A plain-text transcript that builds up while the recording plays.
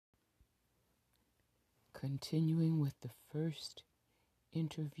Continuing with the first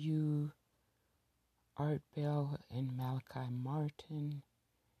interview, Art Bell and Malachi Martin,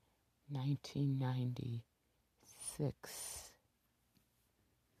 1996.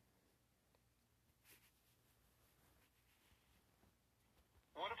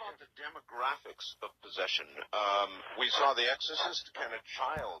 What about the demographics of possession? We saw The Exorcist. Can a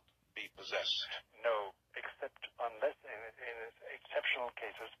child be possessed? No, except unless in exceptional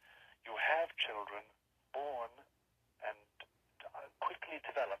cases you have children born and quickly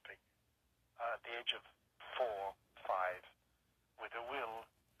developing at the age of 4, 5, with a will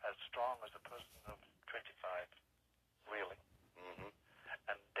as strong as a person of 25, really. Mm-hmm.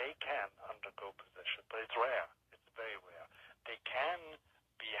 And they can undergo possession, but it's rare. It's very rare. They can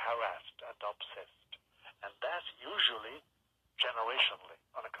be harassed and obsessed, and that's usually generationally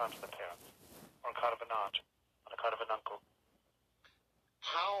on account of the parents, on account of an aunt, on account of an uncle.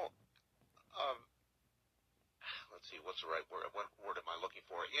 How, let's see, what's the right word? What word am I looking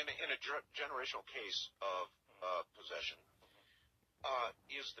for? In a generational case of possession,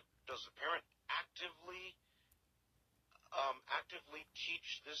 does the parent actively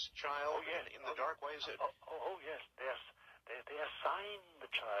teach this child in the dark ways? Yes, they assign the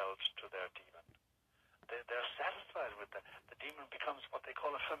child to their demon. They're satisfied with that. The demon becomes what they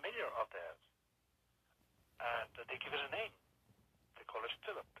call a familiar of theirs, and they give it a name. They call it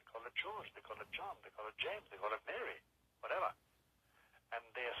Philip, they call it George, they call it John, they call it James, they call it Mary, whatever. And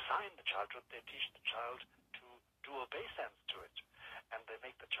they assign the child to it, they teach the child to do obeisance to it. And they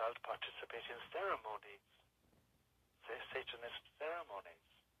make the child participate in ceremonies, Satanist ceremonies.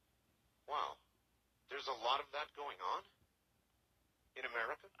 Wow. There's a lot of that going on in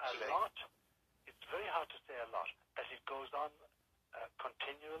America today? A lot. It's very hard to say a lot. As it goes on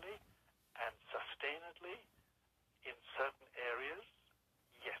continually and sustainedly, in certain areas,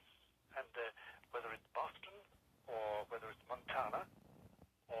 yes. And whether it's Boston or whether it's Montana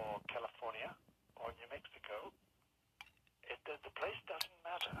or California or New Mexico, the place doesn't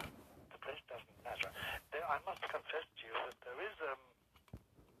matter. The place doesn't matter. I must confess to you that there is a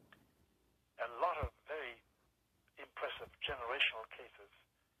lot of very impressive generational cases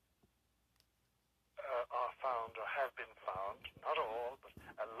are found or have been found, not all, but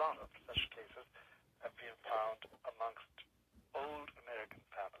a lot of such cases have been found amongst old American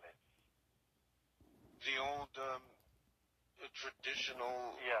families. The old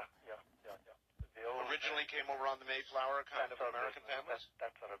traditional... Yeah. The old originally came over on the Mayflower kind of American families?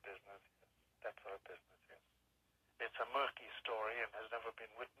 That sort of business, yes. That sort of business, yes. It's a murky story and has never been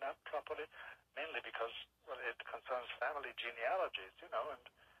written out properly, mainly because, well, it concerns family genealogies, and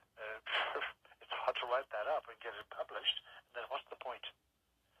it's hard to write that up and get it published, and then what's the point?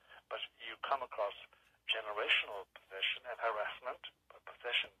 But you come across generational possession and harassment,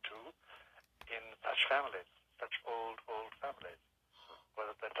 possession too, in such families, such old families,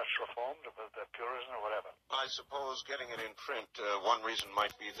 whether they're Dutch Reformed or whether they're Puritan or whatever. I suppose getting it in print, one reason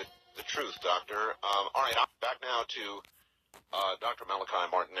might be the truth, Doctor. All right, I'm back now to Dr. Malachi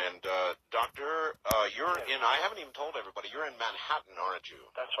Martin. And, Doctor, you're in, I haven't even told everybody, you're in Manhattan, aren't you?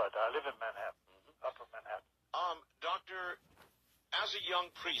 That's right. I live in Manhattan, Upper Manhattan. Doctor, as a young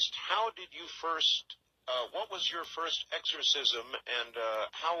priest, how did you first, what was your first exorcism, and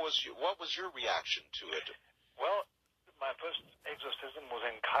what was your reaction to it? Well, my first exorcism was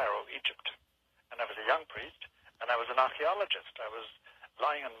in Cairo, Egypt, and I was a young priest, and I was an archaeologist. I was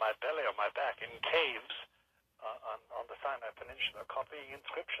lying on my belly or my back in caves on the Sinai Peninsula, copying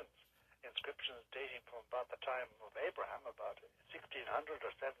inscriptions dating from about the time of Abraham, about 1600 or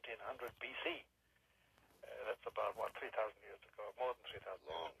 1700 BC. That's about, 3,000 years ago, more than 3,000 years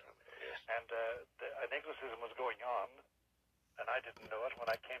ago. Yes. And an exorcism was going on, and I didn't know it when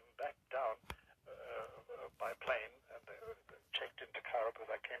I came back down by plane and checked into Cairo, because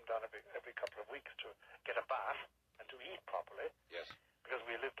I came down every couple of weeks to get a bath and to eat properly. Yes. Because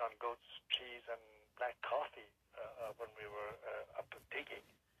we lived on goat's cheese and black coffee when we were up digging.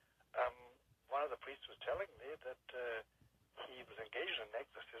 One of the priests was telling me that he was engaged in an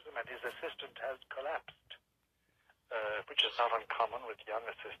exorcism and his assistant has collapsed, which is not uncommon with young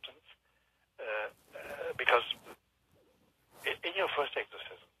assistants, because in your first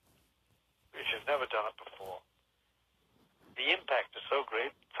exorcism, if you've never done it before, the impact is so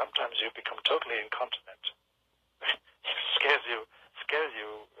great, sometimes you become totally incontinent. It scares you.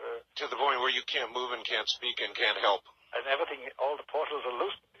 To the point where you can't move and can't speak and can't help. And everything, all the portals are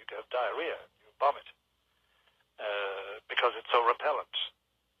loosened. You have diarrhea, you vomit, because it's so repellent.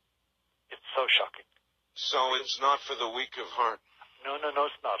 It's so shocking. So it's not for the weak of heart. No,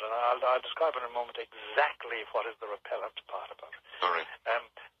 it's not. And I'll describe in a moment exactly what is the repellent part about it. All right.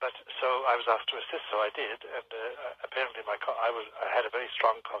 But so I was asked to assist, so I did, and apparently I had a very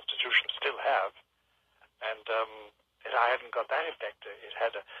strong constitution, still have, and I hadn't got that effect. It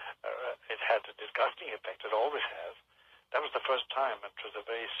had a disgusting effect. It always has. That was the first time. It was a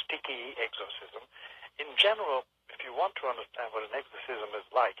very sticky exorcism. In general, if you want to understand what an exorcism is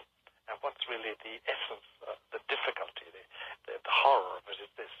like, and what's really the essence, the difficulty, the horror of it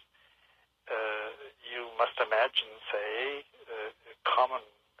is this. You must imagine, say, a common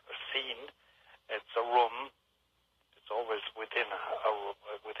scene. It's a room. It's always within a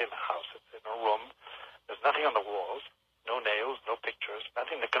house. It's in a room. There's nothing on the walls, no nails, no pictures,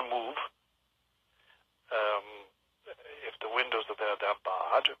 nothing that can move. If the windows are there, they're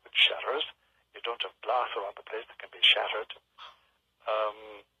barred with shutters. You don't have glass around the place that can be shattered.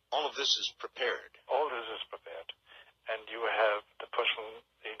 All of this is prepared. All this is prepared. And you have the person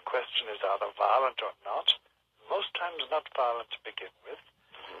in question is either violent or not. Most times not violent to begin with.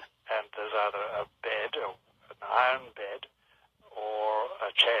 And there's either a bed, or an iron bed, or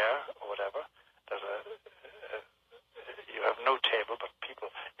a chair, or whatever. You have no table, but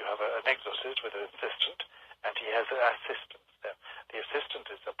you have an exorcist with an assistant, and he has assistants there. The assistant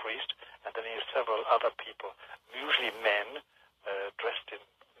is a priest, and then he has several other people, usually men, dressed in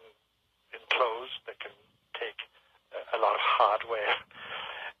clothes that can take a lot of hardware,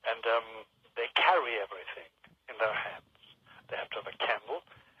 and they carry everything in their hands. They have to have a candle,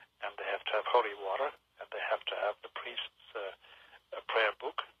 and they have to have holy water, and they have to have the priest's prayer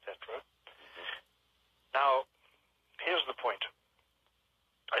book, etc. Now, here's the point.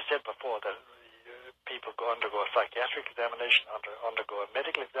 I said before that people undergo a psychiatric examination, undergo a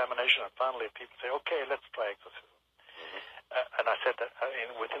medical examination, and finally people say, okay, let's try exorcism. And I said that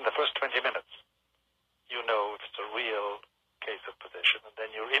within the first 20 minutes, you know if it's a real case of possession, and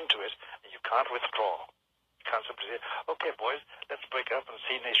then you're into it, and you can't withdraw. You can't simply say, okay, boys, let's break up and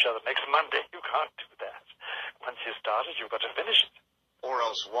see each other next Monday. You can't do that. Once you started, you've got to finish it. Or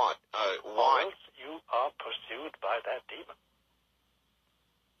else what? Or Why? else you are pursued by that demon.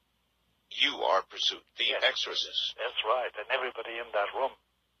 You are pursued. The Yes. exorcist. That's right. And everybody in that room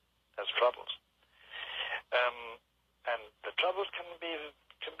has troubles. And the troubles can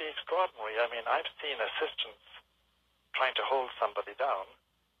be extraordinary. I mean, I've seen assistants trying to hold somebody down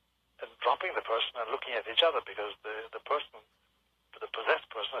and dropping the person and looking at each other because the possessed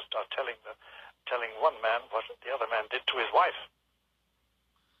person starts telling one man what the other man did to his wife.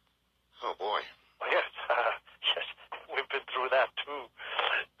 Oh, boy. Well, yes, yes, we've been through that too.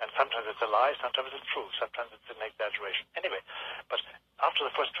 And sometimes it's a lie, sometimes it's true, sometimes it's an exaggeration. Anyway, but after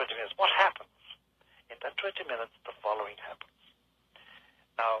the first 20 minutes, what happens? In that 20 minutes, the following happens.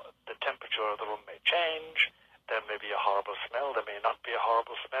 Now, the temperature of the room may change. There may be a horrible smell. There may not be a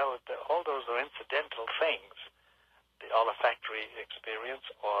horrible smell. All those are incidental things. The olfactory experience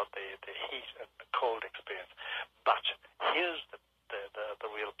or the heat and the cold experience. But here's the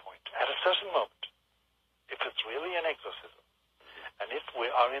real point. At a certain moment, if it's really an exorcism, and if we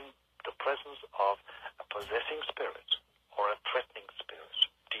are in the presence of a possessing spirit or a threatening spirit,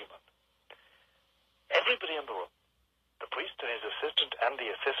 demon, everybody in the room, the priest and his assistant and the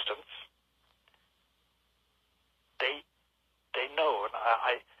assistants, they know, and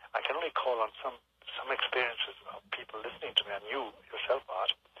I can only call on some experiences of people listening to me, and you yourself,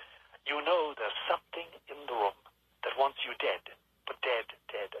 Art, you know there's something in the room that wants you dead, but dead.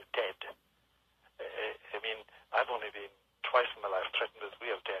 I mean, I've only been twice in my life threatened with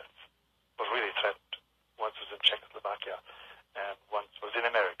real death, but really threatened. Once was in Czechoslovakia, and once was in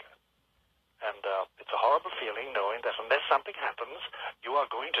America. And it's a horrible feeling knowing that unless something happens, you are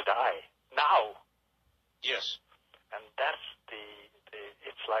going to die. Now! Yes. And that's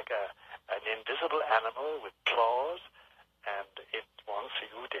it's like an invisible animal with claws, and it wants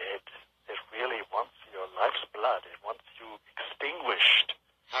you dead. It really wants your life's blood. It wants you extinguished.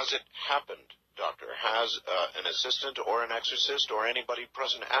 Has it happened, Doctor? Has an assistant or an exorcist or anybody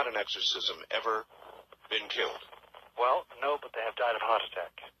present at an exorcism ever been killed? Well, no, but they have died of heart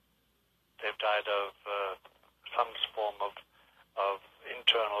attack. They've died of some form of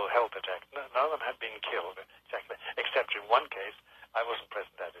internal health attack. None of them have been killed, exactly, except in one case. I wasn't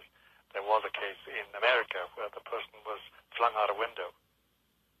present at it. There was a case in America where the person was flung out a window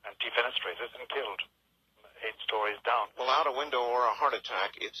and defenestrated and killed 8 stories down. Well, out a window or a heart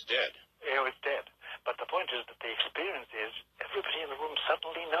attack, it's dead. Yeah, it's dead. But the point is that the experience is everybody in the room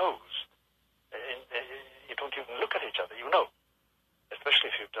suddenly knows. You don't even look at each other. You know.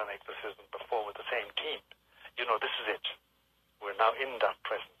 Especially if you've done exorcism before with the same team. You know, this is it. We're now in that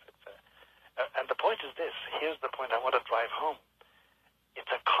presence. And the point is this. Here's the point I want to drive home. It's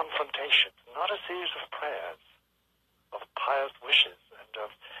a confrontation, not a series of prayers, of pious wishes, and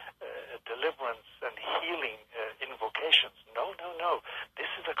of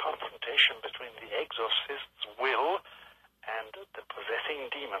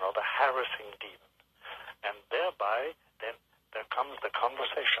the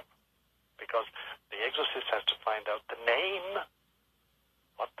conversation, because the exorcist has to find out the name,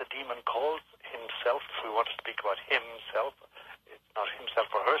 what the demon calls himself. If we want to speak about himself, it's not himself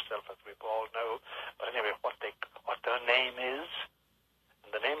or herself, as we all know, but anyway, what their name is.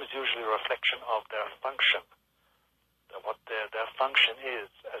 And the name is usually a reflection of their function, what their function is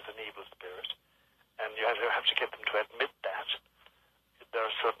as an evil spirit. And you have to get them to admit that. There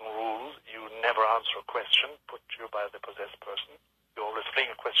are certain rules. You never answer a question put to you by the possessed person. You always fling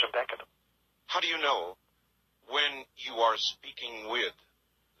a question back at them. How do you know when you are speaking with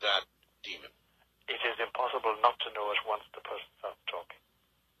that demon? It is impossible not to know it once the person starts talking.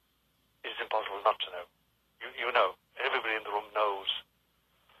 It is impossible not to know. You know. Everybody in the room knows.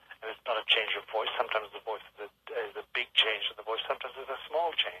 And it's not a change of voice. Sometimes the voice is a big change in the voice. Sometimes it's a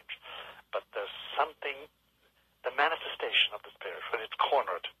small change. But there's something, the manifestation of the spirit, when it's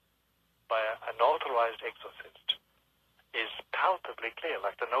cornered by an authorized exorcist, is palpably clear,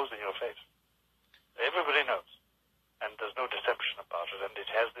 like the nose in your face. Everybody knows. And there's no deception about it. And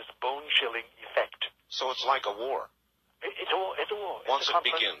it has this bone-chilling effect. So it's like a war. It's a war. Once it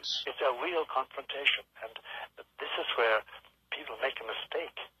begins. It's a real confrontation. And this is where people make a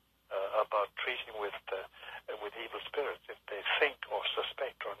mistake about treating with evil spirits. If they think or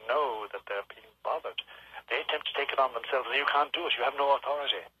suspect or know that they're being bothered, they attempt to take it on themselves, and you can't do it. You have no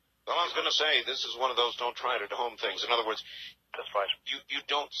authority. Well, I was going to say, this is one of those don't try it at home things. In other words, that's right. You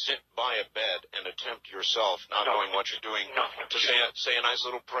don't sit by a bed and attempt yourself, not knowing what you're doing, to say a nice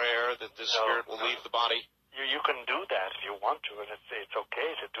little prayer that this spirit will leave the body. You can do that if you want to, and it's okay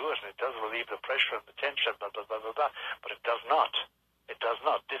to do it, and it does relieve the pressure and the tension, blah, blah, blah, blah, blah, but it does not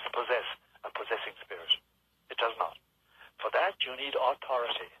dispossess a possessing spirit. It does not. For that, you need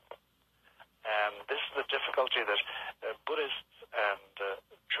authority. And this is the difficulty that Buddhists and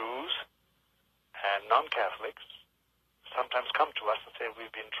Jews and non-Catholics sometimes come to us and say,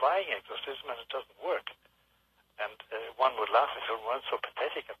 we've been trying exorcism and it doesn't work. And one would laugh if it weren't so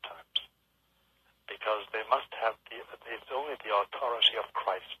pathetic at times, because they must have it's only the authority of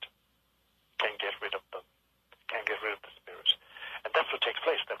Christ can get rid of them, can get rid of the spirit. And that's what takes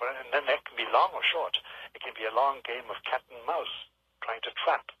place. And then that can be long or short. It can be a long game of cat and mouse, trying to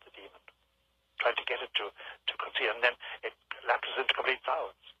trap the demon, trying to get it to conceal, and then it lapses into complete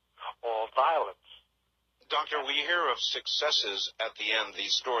silence or violence. Doctor, we hear of successes at the end. The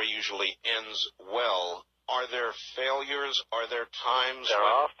story usually ends well. Are there failures? Are there times There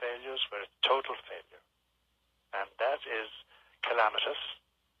are failures where it's total failure. And that is calamitous,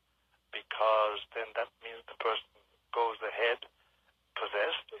 because then that means the person goes ahead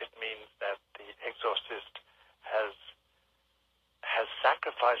possessed. It means that the exorcist has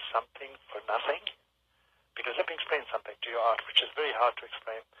sacrificed something for nothing. Because let me explain something to you, Art, which is very hard to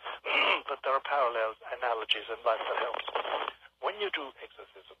explain, but there are parallels, analogies in life that helps. When you do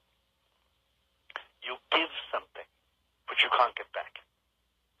exorcism, you give something which you can't get back.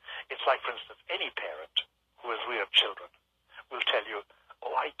 It's like, for instance, any parent who has reared children will tell you,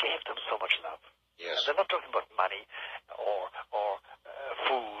 oh, I gave them so much love. Yes. And they're not talking about money or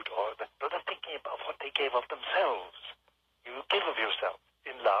food, but they're thinking about what they gave of themselves. You give of yourself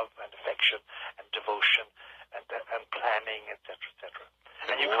in love and affection and devotion and planning, etc., etc.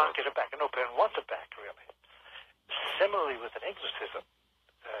 And you can't get it back. And no parent wants it back, really. Similarly, with an exorcism,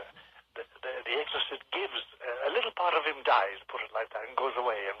 the exorcist gives, a little part of him dies, put it like that, and goes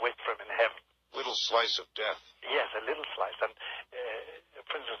away and waits for him in heaven. Little slice of death. Yes, a little slice. And,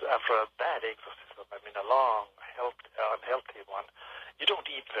 for instance, after a bad exorcism, I mean a long, unhealthy one, you don't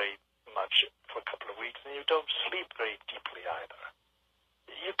eat very much for a couple of weeks, and you don't sleep very deeply either.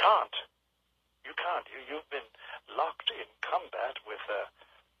 You can't. You've been locked in combat with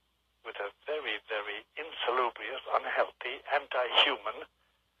a very, very insalubrious, unhealthy, anti-human,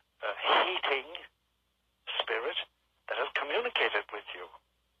 hating spirit that has communicated with you.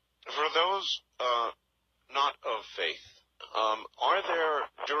 For those not of faith, are there,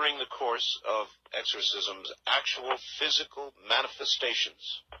 during the course of exorcisms, actual physical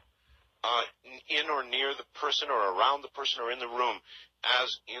manifestations in or near the person or around the person or in the room,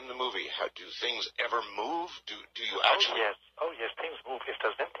 as in the movie? Do things ever move? Do you actually... Oh, yes, things move. If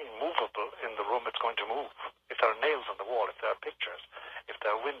there's anything movable in the room, it's going to move. If there are nails on the wall, if there are pictures, if there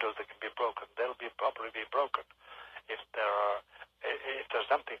are windows that can be broken, they'll probably be broken. If there's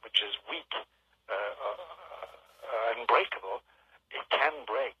something which is weak, unbreakable, it can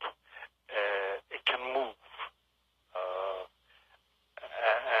break. It can move.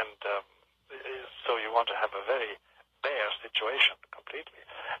 So you want to have a very bare situation completely.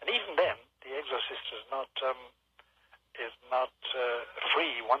 And even then, the exorcist is not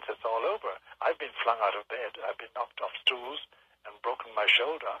free once it's all over. I've been flung out of bed. I've been knocked off stools and broken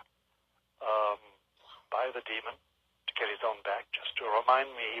shoulder by the demon to get his own back, just to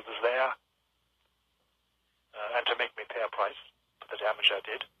remind me he was there and to make me pay a price for the damage I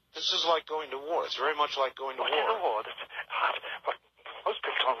did. This is like going to war. It's very much like going to What is a war? What most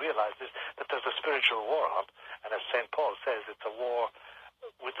people don't realize is that there's a spiritual war on, and as St. Paul says, it's a war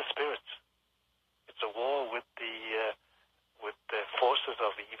with the spirits. It's a war with the forces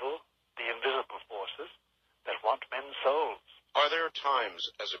of evil, the invisible forces that want men's souls. Are there times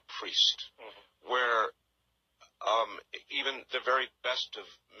as a priest where even the very best of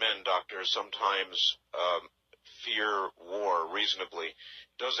men, doctor, sometimes fear war reasonably?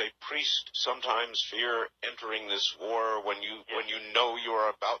 Does a priest sometimes fear entering this war when you know you are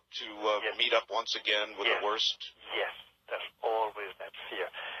about to meet up once again with the worst? Yes, there's always that fear.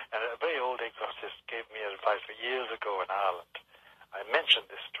 And a very old exorcist gave me advice years ago in Ireland. I mentioned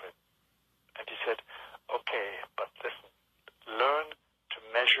this to him, and he said, "Okay, but listen, learn to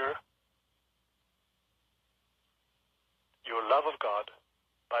measure your love of God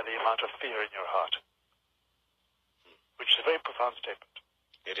by the amount of fear in your heart," which is a very profound statement.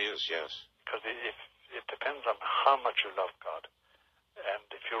 It is, yes. Because it depends on how much you love God. And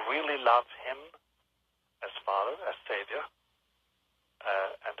if you really love Him as Father, as Savior,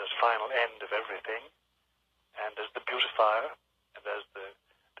 and as final end of everything, and as the beautifier, and as the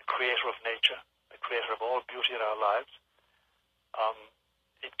creator of nature, the creator of all beauty in our lives,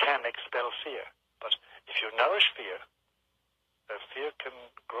 it can expel fear. But if you nourish fear, fear can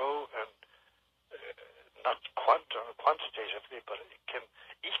grow and not quantitatively, but it can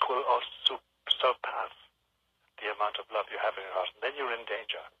equal or surpass the amount of love you have in your heart. And then you're in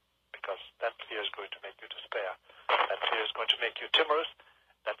danger, because that fear is going to make you despair. That fear is going to make you timorous.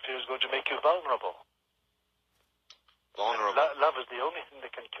 That fear is going to make you vulnerable. Vulnerable. Love is the only thing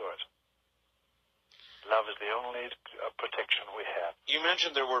that can cure it. Love is the only protection we have. You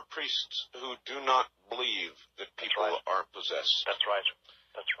mentioned there were priests who do not believe that people are possessed. That's right.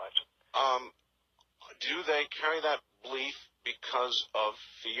 That's right. Do they carry that belief because of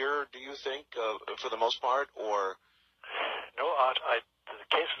fear, do you think, for the most part, or? No, the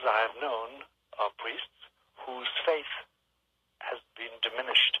cases I have known are priests whose faith has been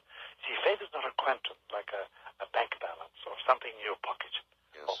diminished. See, faith is not a quantum, like a bank balance or something in your pocket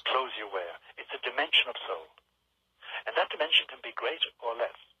or clothes you wear. It's a dimension of soul. And that dimension can be greater or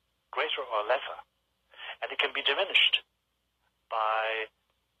lesser. And it can be diminished by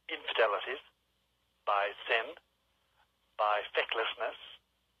infidelities, by sin, by fecklessness,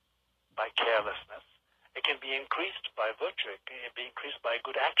 by carelessness. It can be increased by virtue. It can be increased by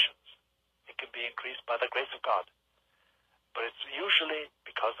good actions. It can be increased by the grace of God. But it's usually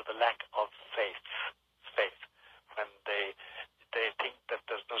because of the lack of faith. When they think that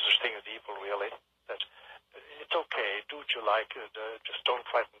there's no such thing as evil, really. That it's okay, do what you like, just don't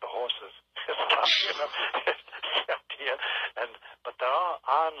frighten the horses. But there are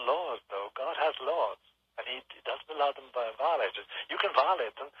iron laws, though. God has laws, and He doesn't allow them to violate it. You can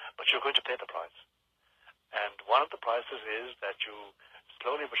violate them, but you're going to pay the price. And one of the prices is that you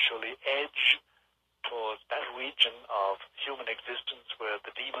slowly but surely edge towards that region of human existence where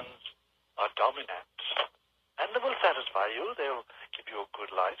the demons are dominant. And they will satisfy you. They'll give you a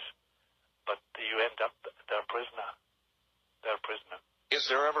good life. But you end up their prisoner. Their prisoner. Is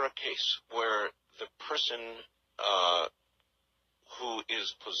there ever a case where the person who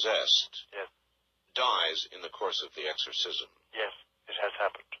is possessed dies in the course of the exorcism? Yes, it has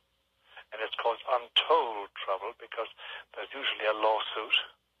happened. And it's caused untold trouble because there's usually a lawsuit.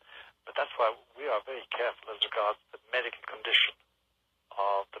 But that's why we are very careful as regards the medical condition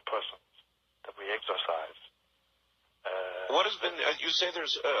of the persons that we exorcise. What has been, you say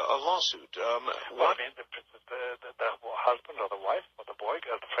there's a lawsuit. Well, I mean, the husband or the wife or the boy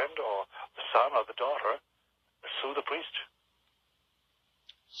or the friend or the son or the daughter sue the priest.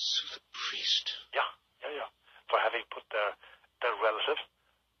 Sue the priest? Yeah. For having put their relative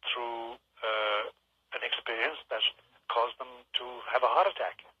through an experience that caused them to have a heart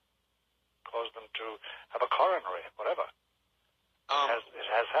attack, caused them to have a coronary, whatever. It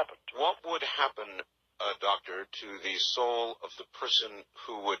has happened. What would happen, doctor, to the soul of the person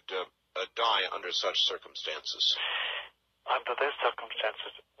who would die under such circumstances? Under those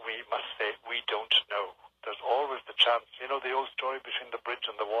circumstances, we must say we don't know. There's always the chance. You know the old story between the bridge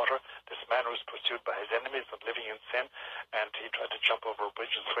and the water? This man was pursued by his enemies and living in sin, and he tried to jump over a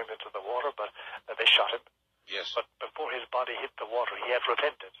bridge and swim into the water, but they shot him. Yes. But before his body hit the water, he had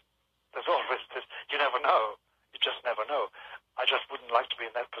repented. There's always this. You never know. You just never know. I just wouldn't like to be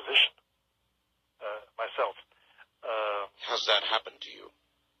in that position myself. Has that happened to you?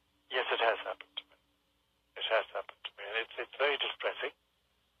 Yes, it has happened to me. It has happened to me, and it's very distressing.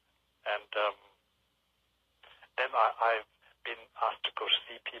 then I've been asked to go to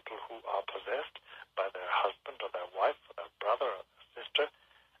see people who are possessed by their husband or their wife or their brother or their sister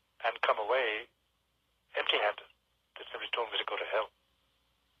and come away empty-handed. They simply told me to go to hell.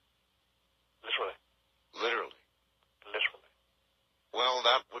 Literally. Literally. Literally. Well,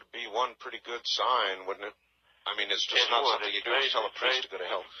 that would be one pretty good sign, wouldn't it? I mean, it's just not something you do to tell a priest to go to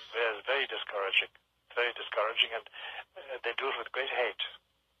hell. It's very discouraging. Very discouraging, and they do it with great hate.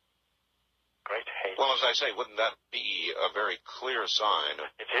 Great hate. Well, as I say, wouldn't that be a very clear sign?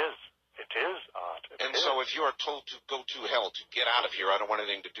 It is. It is, Art. And so if you are told to go to hell, to get out of here, I don't want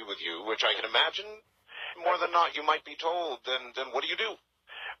anything to do with you, which I can imagine more than not you might be told, then what do you do?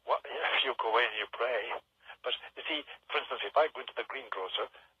 Well, you go away and you pray. But, you see, for instance, if I go into the greengrocer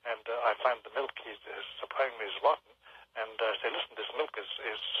and I find the milk he's supplying me is rotten, and say, listen, this milk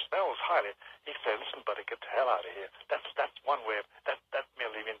smells highly, he say, listen, buddy, get the hell out of here. That's one way of, that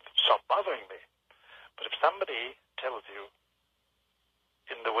merely means stop bothering me. But if somebody tells you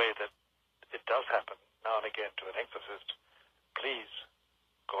in the way that it does happen now and again to an exorcist, please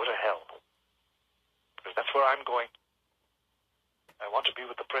go to hell. Because that's where I'm going. I want to be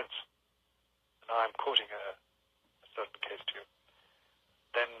with the prince. Now I'm quoting a certain case to you.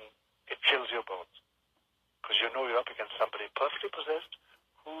 Then it chills your bones. Because you know you're up against somebody perfectly possessed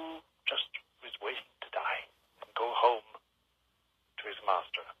who just is waiting to die and go home to his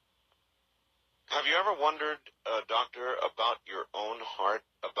master. Have you ever wondered, Doctor, about your own heart,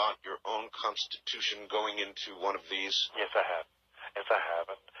 about your own constitution going into one of these? Yes, I have. Yes, I have.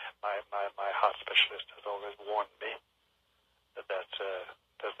 And my heart specialist has always warned me that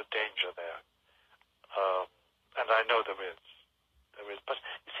there's a danger there. And I know there is. There is. But,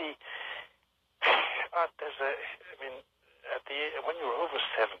 you see, when you're over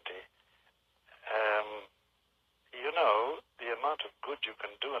 70, you know, the amount of good you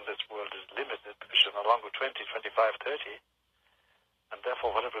can do in this world is limited because you're no longer 20, 25, 30. And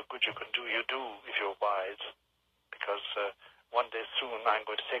therefore, whatever good you can do, you do if you're wise. Because one day soon I'm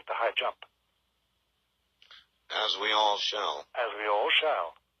going to take the high jump. As we all shall. As we all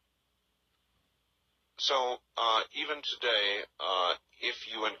shall. So, even today, if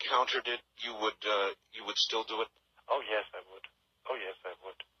you encountered it, you would still do it? Oh, yes, I would. Oh, yes, I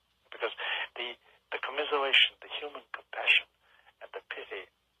would. Because the commiseration, the human compassion, and the pity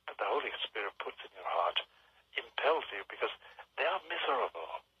that the Holy Spirit puts in your heart impels you because they are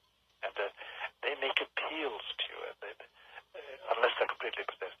miserable. And they make appeals to you, unless they're completely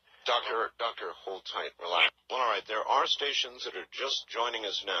possessed. Doctor, hold tight, relax. Well, all right, there are stations that are just joining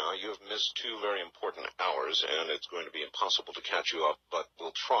us now. You have missed 2 very important hours, and it's going to be impossible to catch you up, but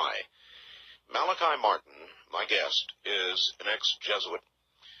we'll try. Malachi Martin, my guest, is an ex-Jesuit,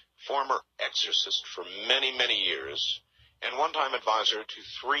 former exorcist for many, many years, and one-time advisor to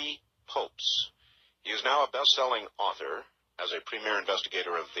 3 popes. He is now a best-selling author as a premier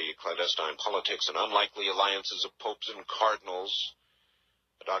investigator of the clandestine politics and unlikely alliances of popes and cardinals.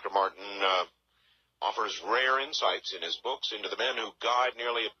 Dr. Martin offers rare insights in his books into the men who guide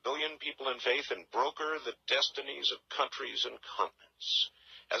nearly 1 billion people in faith and broker the destinies of countries and continents.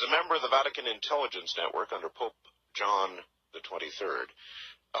 As a member of the Vatican Intelligence Network under Pope John the 23rd,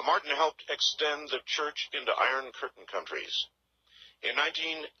 Martin helped extend the church into Iron Curtain countries. In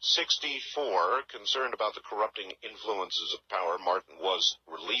 1964, concerned about the corrupting influences of power, Martin was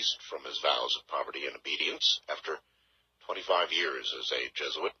released from his vows of poverty and obedience after 25 years as a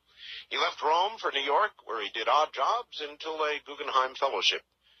Jesuit. He left Rome for New York, where he did odd jobs until a Guggenheim Fellowship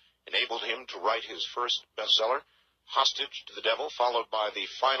enabled him to write his first bestseller, Hostage to the Devil, followed by the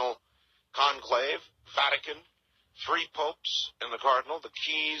final conclave, Vatican, 3 popes and the cardinal, the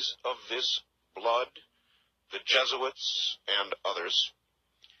keys of this blood, the Jesuits, and others.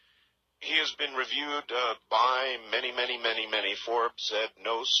 He has been reviewed by many. Forbes said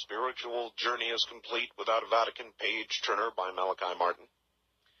no spiritual journey is complete without a Vatican page-turner by Malachi Martin.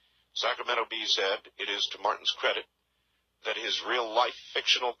 Sacramento Bee said it is to Martin's credit that his real-life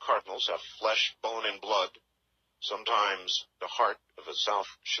fictional cardinals have flesh, bone, and blood, sometimes the heart of a South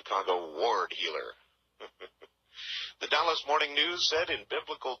Chicago ward healer. The Dallas Morning News said in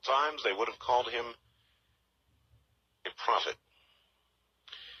biblical times they would have called him a prophet.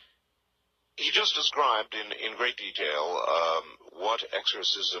 He just described in great detail what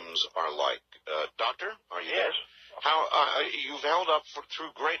exorcisms are like. Doctor, are you Yes. there? How you've held up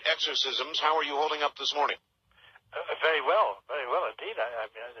through great exorcisms. How are you holding up this morning? Very well indeed. I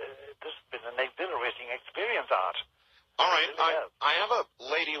mean, this has been an exhilarating experience, Art. All right, I have a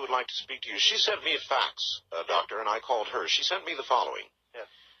lady who would like to speak to you. She sent me a fax, Doctor, and I called her. She sent me the following. Yes.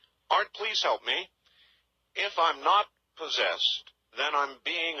 Art, please help me. If I'm not possessed, then I'm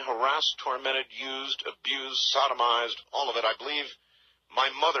being harassed, tormented, used, abused, sodomized, all of it. I believe my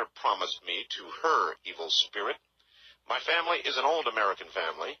mother promised me to her evil spirit. My family is an old American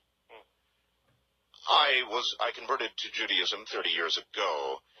family. I converted to Judaism 30 years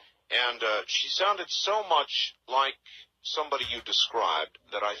ago, and she sounded so much like somebody you described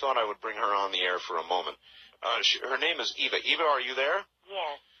that I thought I would bring her on the air for a moment. Her name is Eva. Eva, are you there?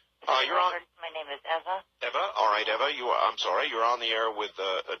 Yes. You're on. My name is Eva. Eva? All right, Eva. I'm sorry. You're on the air with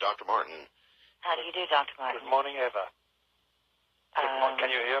Dr. Martin. How do you do, Dr. Martin? Good morning, Eva. Can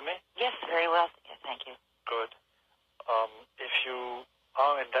you hear me? Yes, very well. Yes, thank you. Good. If you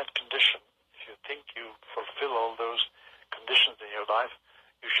are in that condition, if you think you fulfill all those conditions in your life,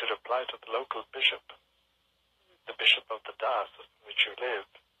 you should apply to the local bishop, the bishop of the diocese in which you live.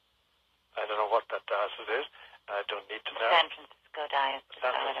 I don't know what that diocese is, and I don't need to know. San Francisco diocese.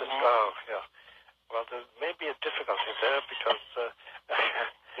 San Francisco, oh, yeah. Well, there may be a difficulty there because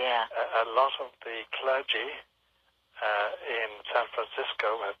yeah. a lot of the clergy in San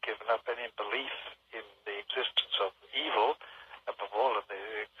Francisco have given up any belief in the existence of evil, above all in the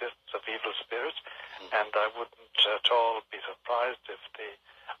existence of evil spirits, and I wouldn't at all be surprised if the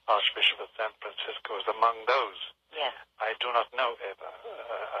Archbishop of San Francisco is among those. Yes. I do not know, Eva.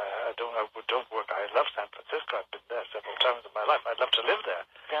 I don't work. I love San Francisco. I've been there several times in my life. I'd love to live there.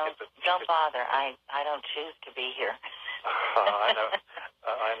 Don't bother. I don't choose to be here. I know.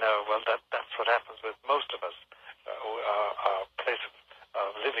 I know. Well, that's what happens with most of us. Our place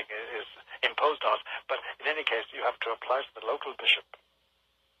of living is imposed on us. But in any case, you have to apply to the local bishop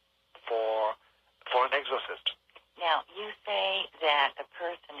for an exorcist. Now, you say that a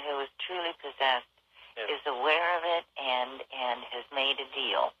person who is truly possessed is aware of it and has made a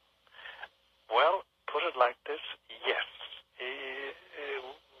deal. Well, put it like this, yes.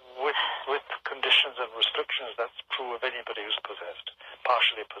 With conditions and restrictions, that's true of anybody who's possessed,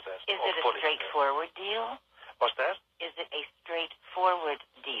 partially possessed. Is it a straightforward deal? What's that? Is it a straightforward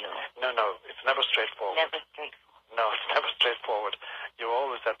deal? No, it's never straightforward. Never straightforward. No, it's never straightforward. You're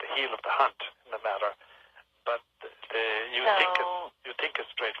always at the heel of the hunt in the matter. But you think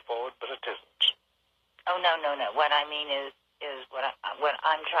it's straightforward, but it isn't. Oh, no. What I mean is what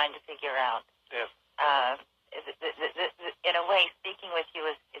I'm trying to figure out. Yes. In a way, speaking with you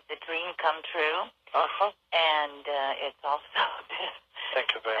is a dream come true. Uh-huh. And it's also a bit.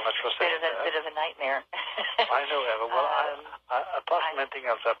 Thank you very much for saying that. A bit of a nightmare. I know, Eva. Well, apart from anything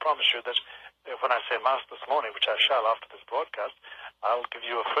else, I promise you that when I say Mass this morning, which I shall after this broadcast, I'll give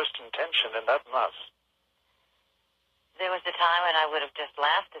you a first intention in that Mass. There was a time when I would have just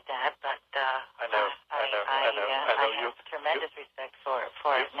laughed at that, but I know. I have tremendous respect for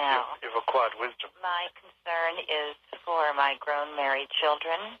it now. You've acquired wisdom. My concern is for my grown married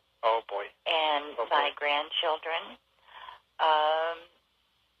children. Oh, boy. And my grandchildren.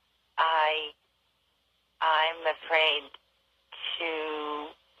 I'm afraid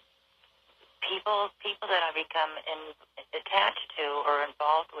to people that I become attached to or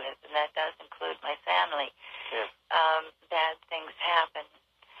involved with, and that does include my family. Yes. Bad things happen,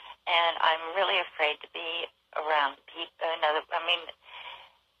 and I'm really afraid to be around people.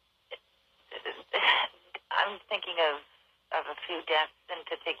 I'm thinking of a few deaths in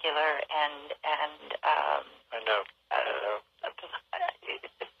particular, and I know.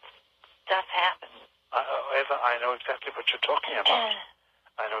 Stuff happens. Eva, I know exactly what you're talking about.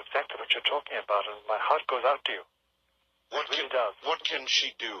 I know exactly what you're talking about, and my heart goes out to you. What can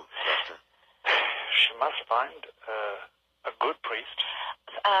she do, Doctor? She must find a good priest.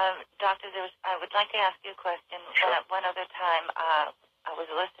 Doctor, I would like to ask you a question. Sure. One other time, I was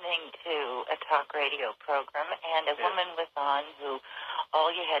listening to a talk radio program, and a woman was on who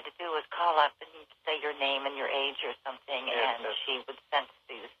all you had to do was call up and say your name and your age or something, and she would sense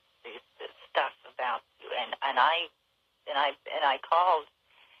these stuff about you. And I called.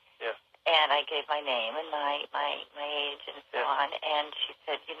 Yes. And I gave my name and my age and so on. And she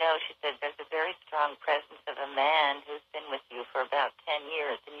said, there's a very strong presence of a man who's been with you for about 10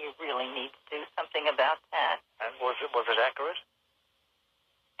 years, and you really need to do something about that. And was it accurate?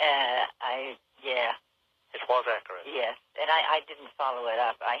 Yeah. It was accurate. Yes, and I didn't follow it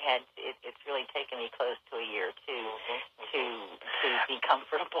up. It's really taken me close to a year to be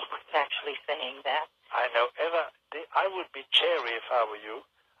comfortable with actually saying that. I know, Eva. I would be chary if I were you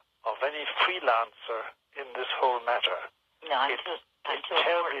of any freelancer in this whole matter. No, I'm too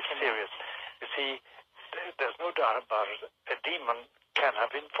terribly serious. You see, there's no doubt about it. A demon can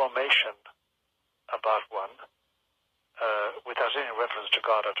have information about one without any reference to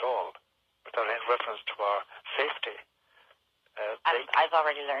God at all, without any reference to our safety. I've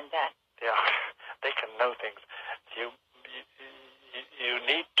already learned that. Yeah, they can know things. you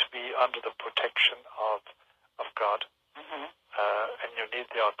need to be under the protection of God, and you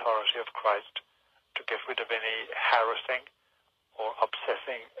need the authority of Christ to get rid of any harassing or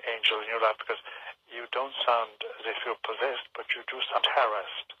obsessing angel in your life, because you don't sound as if you're possessed, but you do sound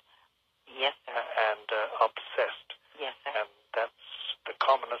harassed. Yes, sir. And obsessed. Yes, sir. And that's the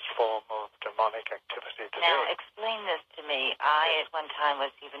commonest form of demonic activity today. Now, explain this to me. I, at one time,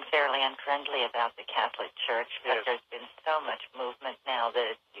 was even fairly unfriendly about the Catholic Church, but there's been so much movement now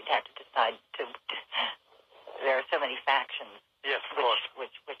that you'd have to decide to... There are so many factions. Yes, of course.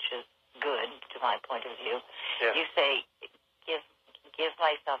 Which is good, to my point of view. Yes. You say, give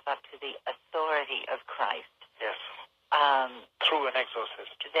myself up to the authority of Christ. Yes. Through an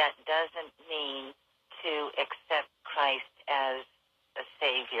exorcist. That doesn't mean to accept Christ as a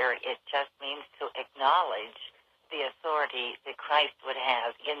savior. It just means to acknowledge the authority that Christ would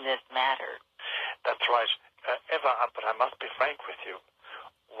have in this matter. That's right. But I must be frank with you.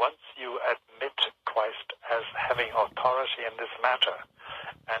 Once you admit Christ as having authority in this matter,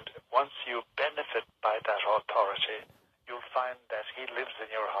 and once you benefit by that authority, you'll find that he lives in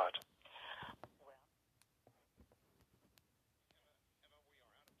your heart.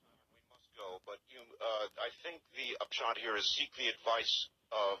 But I think the upshot here is seek the advice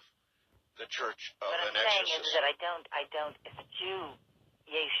of the Church of an exorcist. What I'm saying is that I don't eschew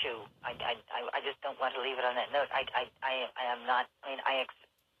Yeshu. I just don't want to leave it on that note. I am not. I mean,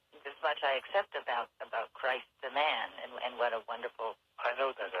 as much I accept about Christ the man and what a wonderful,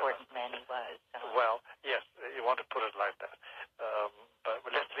 important man he was. So. Well, yes, you want to put it like that. But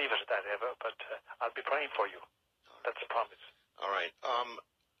let's leave it at that, Eva. But I'll be praying for you. That's a promise. All right.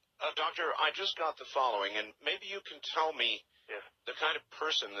 Doctor, I just got the following, and maybe you can tell me the kind of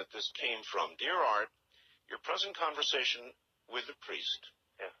person that this came from. Dear Art, your present conversation with the priest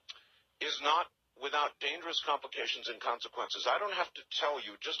is not without dangerous complications and consequences. I don't have to tell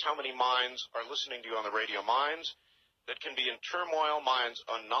you just how many minds are listening to you on the radio. Minds that can be in turmoil, minds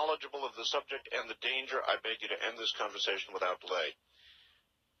unknowledgeable of the subject and the danger. I beg you to end this conversation without delay.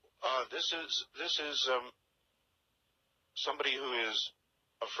 This is somebody who is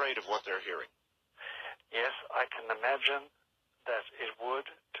afraid of what they're hearing. Yes, I can imagine that it would,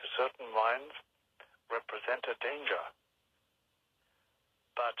 to certain minds, represent a danger.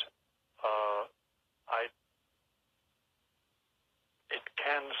 But it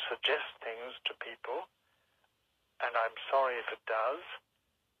can suggest things to people, and I'm sorry if it does.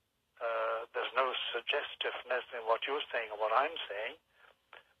 There's no suggestiveness in what you're saying or what I'm saying,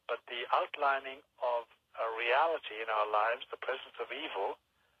 but the outlining of a reality in our lives, the presence of evil,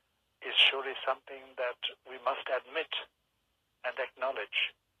 is surely something that we must admit and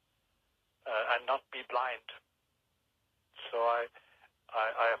acknowledge and not be blind. So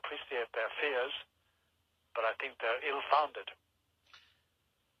I appreciate their fears, but I think they're ill-founded.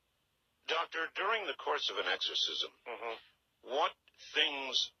 Doctor, during the course of an exorcism, what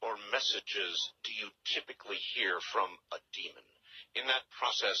things or messages do you typically hear from a demon? In that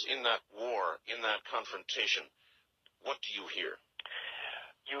process, in that war, in that confrontation, what do you hear?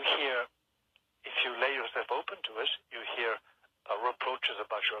 You hear, if you lay yourself open to it, you hear reproaches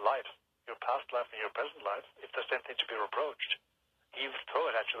about your life, your past life and your present life. If there's anything to be reproached, he will throw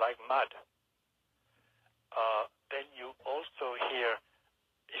it at you like mud. Then you also hear,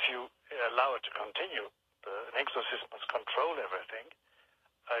 if you allow it to continue, an exorcist must control everything.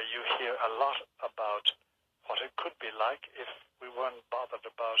 You hear a lot about what it could be like if we weren't bothered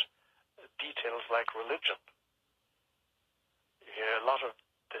about details like religion. You hear a lot of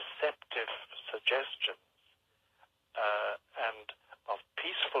deceptive suggestions and of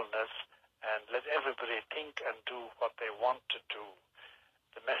peacefulness, and let everybody think and do what they want to do,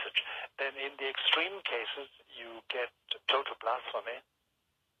 the message. Then in the extreme cases, you get total blasphemy.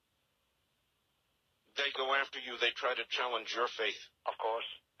 They go after you. They try to challenge your faith. Of course,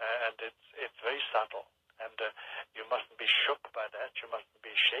 and it's very subtle, and you mustn't be shook by that. You mustn't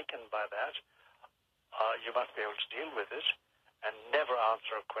be shaken by that. You must be able to deal with it and never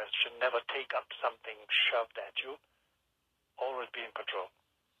answer a question, never take up something shoved at you. Always be in control.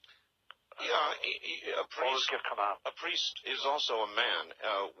 Yeah, always give command. A priest is also a man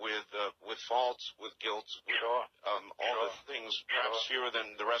with faults, with guilt, with all the things, perhaps fewer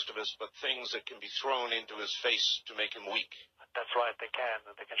than the rest of us, but things that can be thrown into his face to make him weak. That's right, they can.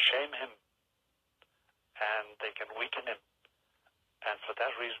 They can shame him, and they can weaken him. And for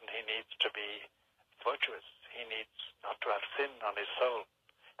that reason, he needs to be virtuous. He needs not to have sin on his soul.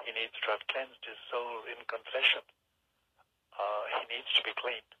 He needs to have cleansed his soul in confession. He needs to be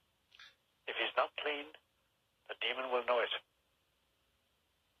clean. If he's not clean, the demon will know it.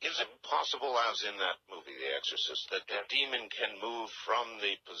 Is it possible, as in that movie, The Exorcist, that the demon can move from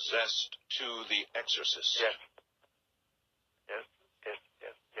the possessed to the exorcist? Yes.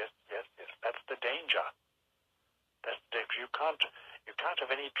 That's the danger. You can't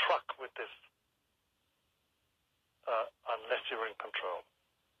have any truck with this unless you're in control.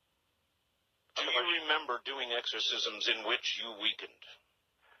 Do you remember doing exorcisms in which you weakened?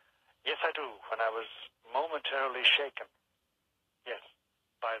 Yes, I do. When I was momentarily shaken, yes,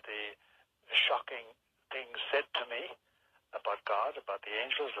 by the shocking things said to me about God, about the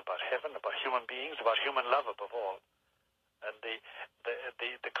angels, about heaven, about human beings, about human love above all, and the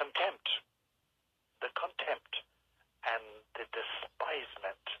contempt and the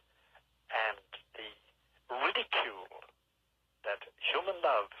despisement and the ridicule that human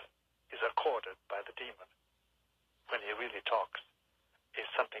love is accorded by the demon when he really talks is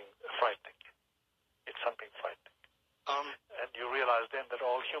something frightening. It's something frightening. And you realize then that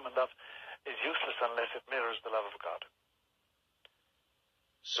all human love is useless unless it mirrors the love of God.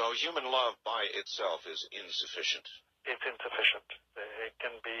 So human love by itself is insufficient. It's insufficient. It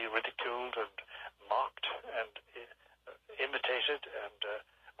can be ridiculed and mocked and imitated and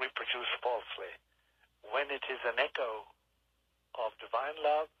reproduced falsely. When it is an echo of divine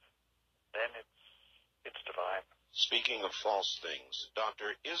love, then it's divine. Speaking of false things,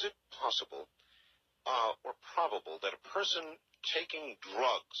 Doctor, is it possible or probable that a person taking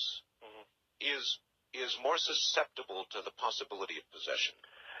drugs is more susceptible to the possibility of possession?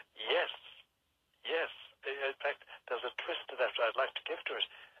 Yes. In fact, there's a twist to that I'd like to give to it.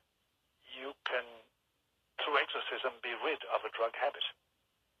 You can, through exorcism, be rid of a drug habit.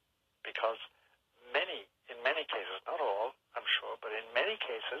 Because in many cases, not all, I'm sure, but in many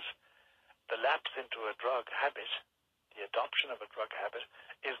cases, the lapse into a drug habit, the adoption of a drug habit,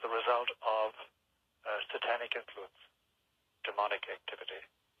 is the result of satanic influence, demonic activity.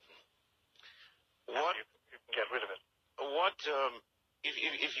 What you can get rid of it. What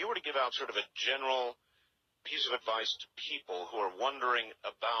if you were to give out sort of a general piece of advice to people who are wondering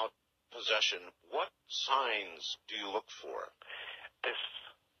about possession, what signs do you look for? If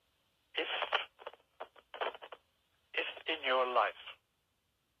in your life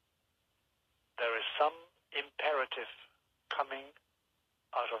there is some imperative coming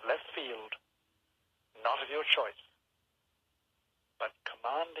out of left field, not of your choice, but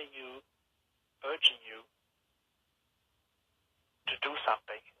commanding you, urging you to do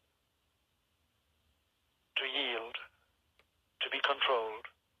something, to yield, to be controlled,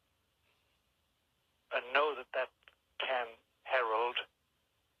 and know that can herald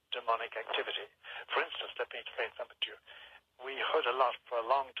demonic activity. For instance, let me explain something to you. We heard a lot for a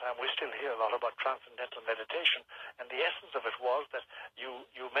long time, we still hear a lot about transcendental meditation, and the essence of it was that you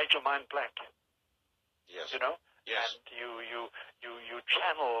made your mind blank. Yes. You know? Yes. And you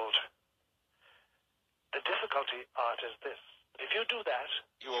channeled. The difficulty, Art, is this. If you do that,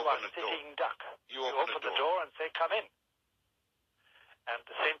 you are sitting duck. You open the door and say, come in. And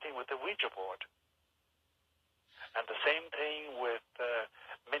the same thing with the Ouija board. And the same thing with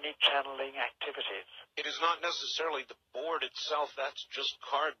many channeling activities. It is not necessarily the board itself, that's just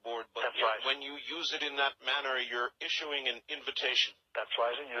cardboard, but that's right. When you use it in that manner, you're issuing an invitation. That's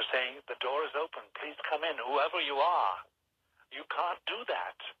right, and you're saying, the door is open, please come in, whoever you are. You can't do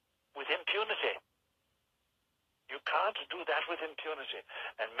that with impunity. You can't do that with impunity.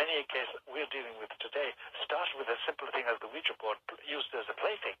 And many a case we're dealing with today started with a simple thing as the Ouija board, used as a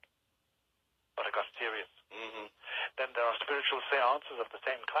plaything. But it got serious. Mm-hmm. Then there are spiritual seances of the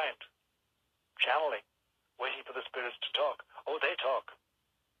same kind. Channeling, waiting for the spirits to talk. Oh, they talk.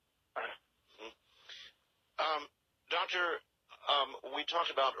 Mm-hmm. Doctor, we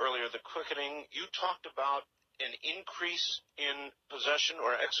talked about earlier the quickening. You talked about an increase in possession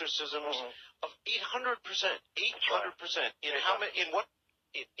or exorcisms of 800%. 800%. In how many? In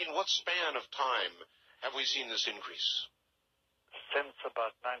what span of time have we seen this increase? Since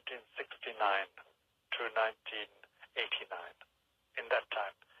about 1969 to 1989. In that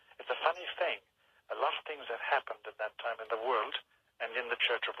time, it's a funny thing. A lot of things have happened in that time in the world and in the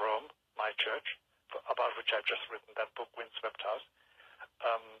Church of Rome, my church, about which I've just written that book, Windswept House.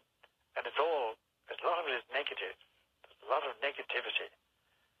 And a lot of it is negative. There's a lot of negativity.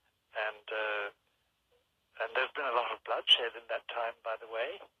 And there's been a lot of bloodshed in that time, by the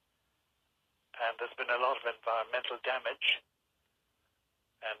way. And there's been a lot of environmental damage.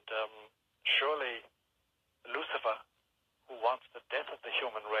 And surely Lucifer, who wants the death of the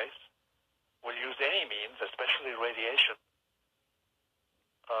human race, will use any means, especially radiation,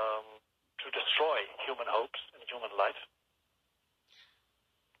 to destroy human hopes and human life.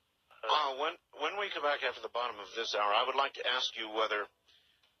 When we come back after the bottom of this hour, I would like to ask you whether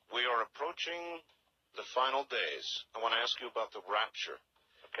We are approaching the final days. I want to ask you about the rapture.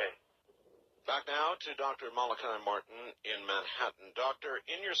 Okay. Back now to Dr. Malachi Martin in Manhattan. Doctor,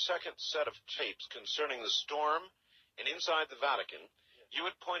 in your second set of tapes concerning the storm and inside the Vatican, you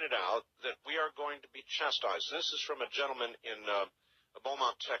had pointed out that we are going to be chastised. This is from a gentleman in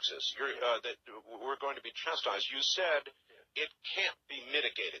Beaumont, Texas. That we're going to be chastised. You said it can't be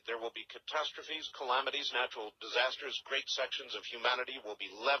mitigated. There will be catastrophes, calamities, natural disasters. Great sections of humanity will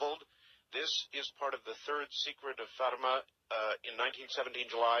be leveled. This is part of the third secret of Fatima in 1917,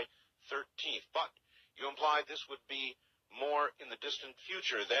 July 13th. But you implied this would be more in the distant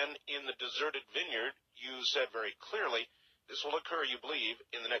future than in the deserted vineyard. You said very clearly this will occur, you believe,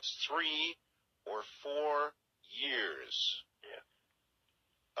 in the next 3 or 4 years. Yes.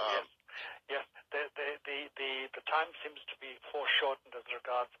 The time seems to be foreshortened as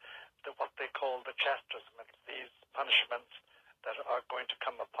regards to what they call the chastisements, these punishments that are going to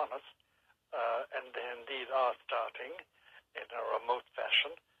come upon us, and they indeed are starting in a remote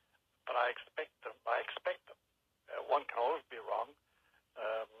fashion. But I expect them. One can always be wrong.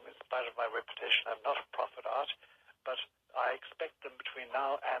 In spite of my reputation, I'm not a prophet art, but I expect them between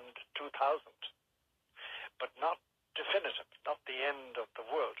now and 2000. But not definitive, not the end of the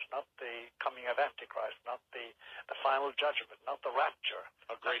world, not the coming of Antichrist, not the final judgment, not the rapture.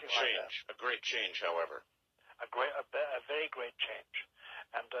 A great change. A great change, however. A very great change.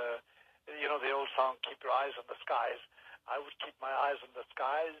 And, the old song, Keep Your Eyes on the Skies. I would keep my eyes on the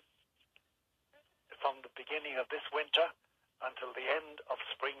skies from the beginning of this winter until the end of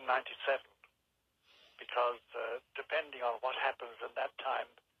spring 97. Because depending on what happens in that time,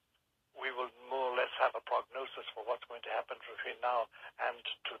 we will more or less have a prognosis for what's going to happen between now and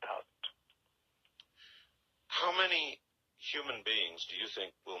 2000. How many human beings do you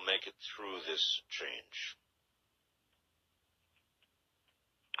think will make it through this change?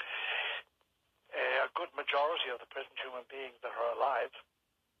 A good majority of the present human beings that are alive,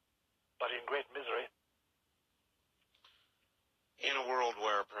 but in great misery. In a world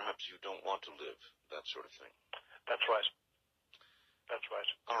where perhaps you don't want to live, that sort of thing. That's right. That's right.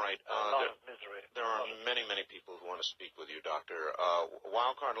 All right. A lot of misery. There are many, many people who want to speak with you, Doctor.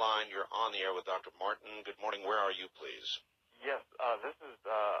 Wildcard line, you're on the air with Dr. Martin. Good morning. Where are you, please? Yes, this is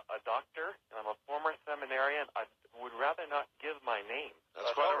a doctor. I'm a former seminarian. I would rather not give my name.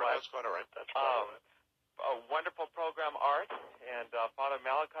 That's quite all right. That's quite all right. That's quite all right. A wonderful program, Art, and Father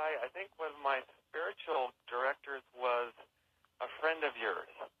Malachi. I think one of my spiritual directors was a friend of yours.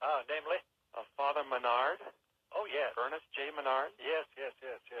 Namely? Father Menard. Oh, yes. Ernest J. Menard. Yes.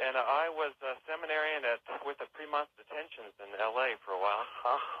 And I was a seminarian with the Fremont detentions in L.A. for a while.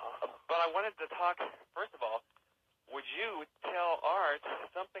 But I wanted to talk, first of all, would you tell Art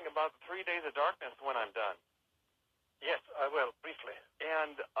something about the 3 days of darkness when I'm done? Yes, I will, briefly.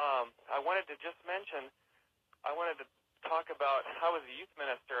 And I wanted to just mention, I wanted to talk about how I was a youth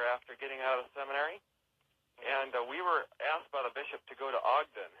minister after getting out of seminary. And we were asked by the bishop to go to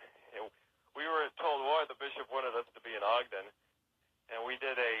Ogden. And we were told why the bishop wanted us to be in Ogden. And we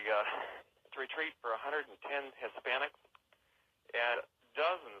did a retreat for 110 Hispanics. And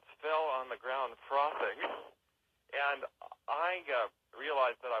dozens fell on the ground frothing. And I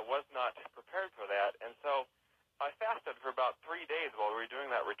realized that I was not prepared for that. And so I fasted for about 3 days while we were doing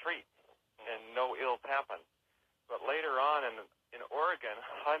that retreat. And no ills happened. But later on in Oregon,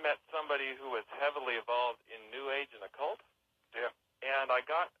 I met somebody who was heavily involved in New Age and occult. Yeah. And I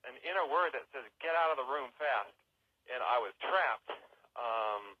got an inner word that says, get out of the room fast. And I was trapped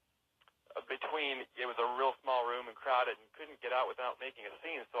between, it was a real small room and crowded and couldn't get out without making a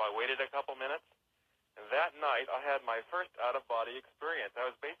scene. So I waited a couple minutes. And that night, I had my first out-of-body experience. I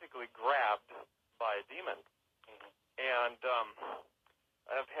was basically grabbed by a demon. Mm-hmm. And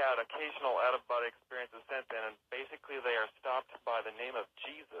I've had occasional out-of-body experiences since then, and basically they are stopped by the name of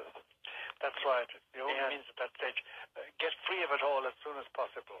Jesus. That's right. The only means at that stage, get free of it all as soon as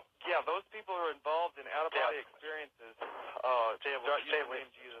possible. Yeah, those people who are involved in out-of-body experiences, they will name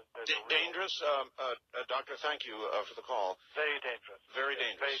Jesus. Dangerous, Doctor. Thank you for the call. Very dangerous. Very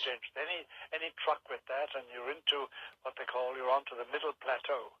dangerous. Very dangerous. Any truck with that, and you're into what they call, you're onto the middle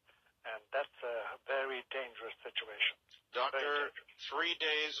plateau, and that's a very dangerous situation. Doctor, 3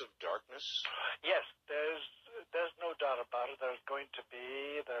 days of darkness? Yes, there's no doubt about it. There are going to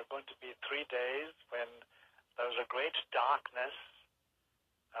be 3 days when there's a great darkness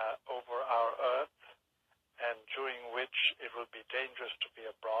over our earth, and during which it will be dangerous to be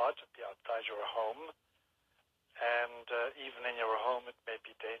abroad, to be outside your home, and even in your home it may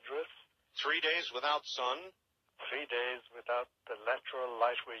be dangerous. 3 days without sun? 3 days without the lateral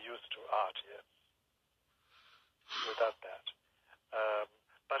light we're used to, Art, yes. Without that.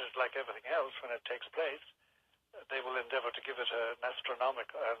 But it's like everything else, when it takes place, they will endeavor to give it an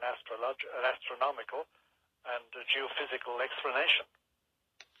astronomical and geophysical explanation.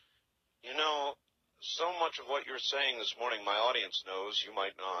 You know, so much of what you're saying this morning, my audience knows, you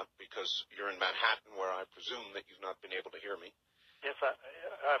might not, because you're in Manhattan, where I presume that you've not been able to hear me. Yes,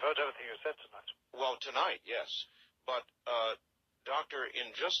 I've heard everything you said tonight. Well, tonight, yes. But, Doctor,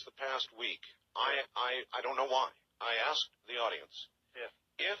 in just the past week, I don't know why, I asked the audience, yes,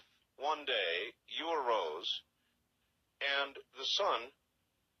 if one day you arose and the sun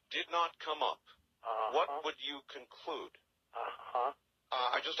did not come up, what would you conclude?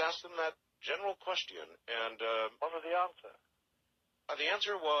 I just asked them that general question, and what was the answer? The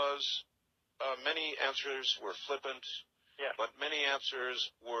answer was many answers were flippant, yes, but many answers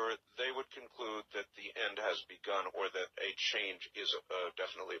were they would conclude that the end has begun or that a change is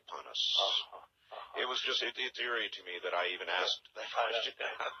definitely upon us. It was just, it's eerie to me that I even asked that question.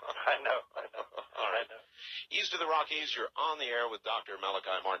 I know. All right. East of the Rockies, you're on the air with Dr.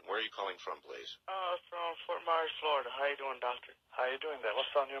 Malachi Martin. Where are you calling from, please? From Fort Myers, Florida. How you doing, doctor? How you doing there?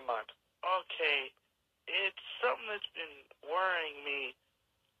 What's on your mind? Okay. It's something that's been worrying me,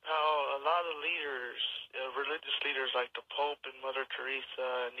 how a lot of leaders, religious leaders like the Pope and Mother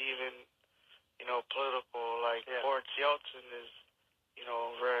Teresa and even, political, like Boris Yeltsin is,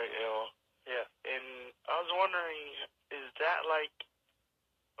 very ill. Yeah. And I was wondering, is that like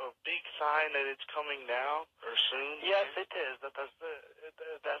a big sign that it's coming now or soon? Yes, it is. That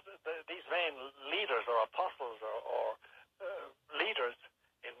these main leaders or apostles or leaders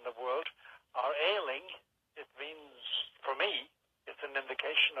in the world are ailing. It means, for me, it's an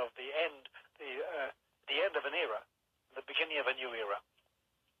indication of the end of an era, the beginning of a new era.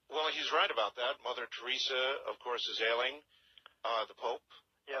 Well, he's right about that. Mother Teresa, of course, is ailing. The Pope.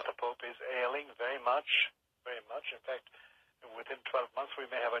 Yes, the Pope is ailing very much, very much. In fact, within 12 months we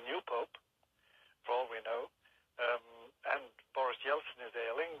may have a new Pope, for all we know. And Boris Yeltsin is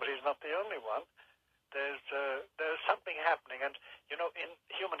ailing, but he's not the only one. There's something happening, and in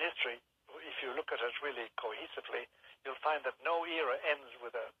human history, if you look at it really cohesively, you'll find that no era ends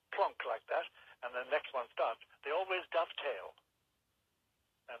with a plonk like that, and the next one starts. They always dovetail,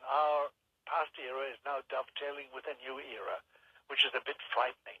 and our past era is now dovetailing with a new era, which is a bit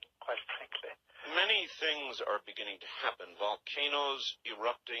frightening, quite frankly. Many things are beginning to happen. Volcanoes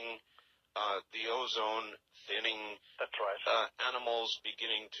erupting, the ozone thinning. That's right. Animals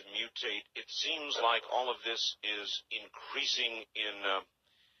beginning to mutate. It seems like all of this is increasing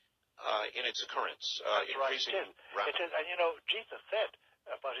in its occurrence. Increasing right. It is. And Jesus said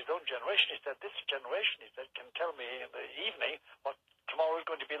about his own generation, he said, this generation, can tell me in the evening what tomorrow is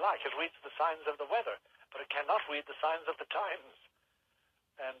going to be like. It reads the signs of the weather, but it cannot read the signs of the times.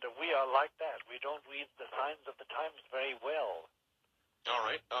 And we are like that. We don't read the signs of the times very well. All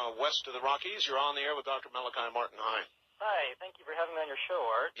right. West of the Rockies, you're on the air with Dr. Malachi Martin. Hi. Hi. Thank you for having me on your show,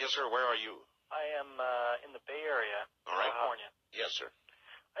 Art. Yes, sir. Where are you? I am in the Bay Area, all right. California. Yes, sir.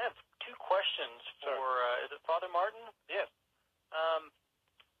 I have two questions for, is it Father Martin? Yes.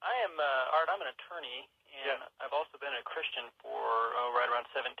 I am, Art, I'm an attorney, and I've also been a Christian for right around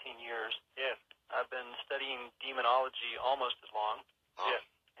 17 years. Yes. I've been studying demonology almost as long. Yes.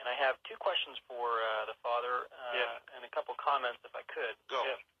 And I have two questions for the Father and a couple comments, if I could. Go.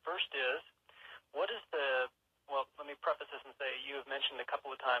 Yes. First is, what is well, let me preface this and say you have mentioned a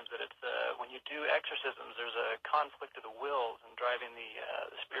couple of times that it's when you do exorcisms, there's a conflict of the wills and driving the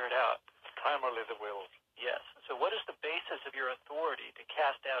spirit out. Primarily the wills. Yes. So what is the basis of your authority to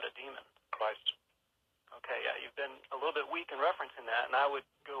cast out a demon? Christ. Okay, you've been a little bit weak in referencing that, and I would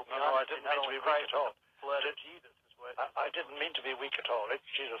go beyond I didn't mean to be weak at all. The blood of Jesus is what... I didn't mean to be weak at all. It's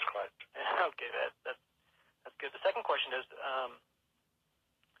Jesus Christ. Okay, that's good. The second question is,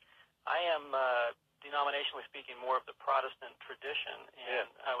 I am, denominationally speaking, more of the Protestant tradition, and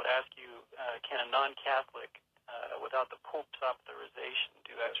I would ask you, can a non-Catholic, without the Pope's authorization,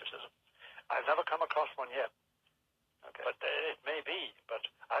 do exorcism? I've never come across one yet. Okay. But it may be, but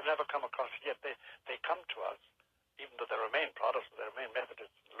I've never come across it yet. They come to us, even though they remain Protestants, they remain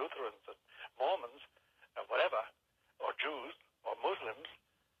Methodists, Lutherans, and Mormons, and whatever, or Jews, or Muslims,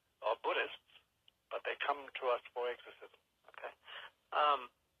 or Buddhists, but they come to us for exorcism. Okay.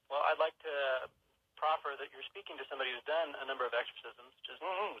 Well, I'd like to proffer that you're speaking to somebody who's done a number of exorcisms. Just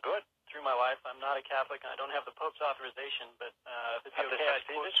good. Through my life, I'm not a Catholic, and I don't have the Pope's authorization, but if it's okay, I'd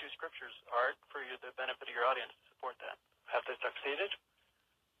quote two scriptures, Art, for the benefit of your audience to support that. Have they succeeded?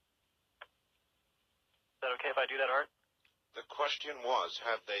 Is that okay if I do that, Art? The question was,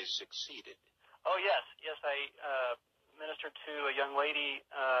 have they succeeded? Oh, yes. Yes, I ministered to a young lady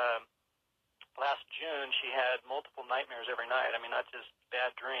last June, she had multiple nightmares every night. I mean, not just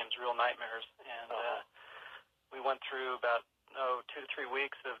bad dreams, real nightmares. And we went through about 2 to 3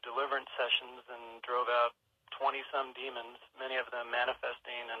 weeks of deliverance sessions and drove out 20-some demons, many of them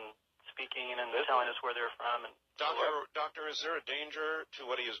manifesting and speaking and telling us where they're from. And Doctor, is there a danger to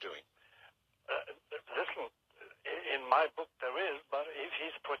what he is doing? Listen, in my book there is, but if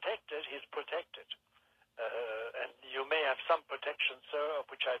he's protected, he's protected. And you may have some protection, sir, of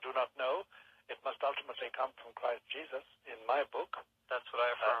which I do not know. It must ultimately come from Christ Jesus in my book. That's what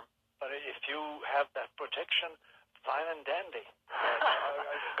I affirm. But if you have that protection, fine and dandy.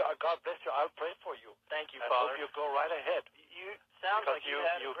 God bless you. I'll pray for you. Thank you, I Father. hope you go right ahead. You sounds because like you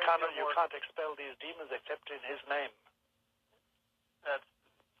had you a great can't deal more. can't expel these demons except in His name.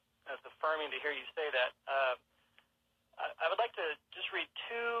 That's affirming to hear you say that. I would like to just read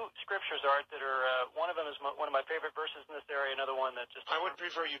 2 scriptures, Art, that are one of them is one of my favorite verses in this area. Another one that just I would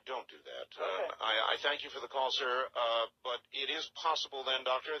prefer you don't do that. Okay. I thank you for the call, sir. But it is possible then,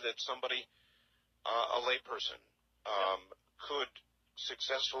 Doctor, that somebody, a layperson, could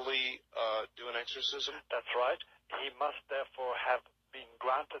successfully do an exorcism. That's right. He must therefore have been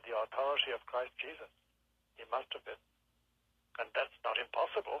granted the authority of Christ Jesus. He must have been. And that's not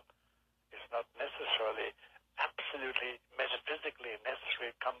impossible. It's not necessarily absolutely metaphysically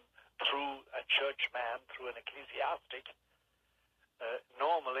necessary to come through a churchman, through an ecclesiastic.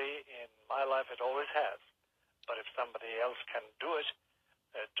 Normally, in my life, it always has. But if somebody else can do it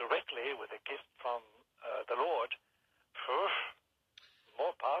directly with a gift from the Lord,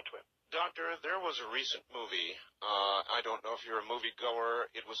 more power to him. Doctor, there was a recent movie. I don't know if you're a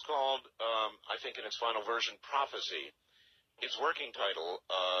moviegoer. It was called, I think in its final version, Prophecy. Its working title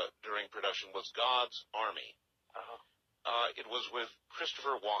during production was God's Army. It was with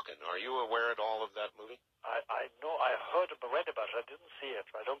Christopher Walken. Are you aware at all of that movie? I know. I heard about, read about it. I didn't see it.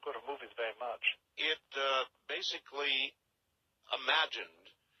 I don't go to movies very much. It basically imagined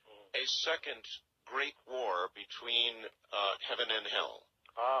a second great war between heaven and hell.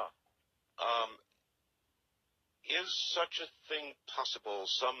 Is such a thing possible,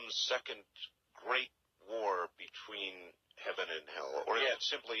 some second great war between heaven and hell? Or is it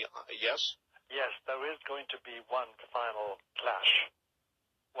simply yes? Yes, there is going to be one final clash.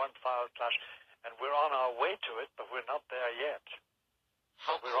 One final clash. And we're on our way to it, but we're not there yet.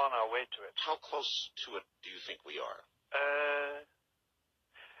 We're on our way to it. How close to it do you think we are?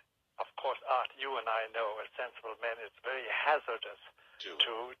 Of course, Art, you and I know, as sensible men, it's very hazardous to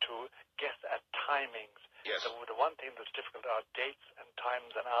guess at timings. Yes. The one thing that's difficult are dates and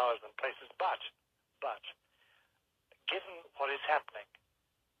times and hours and places. But, given what is happening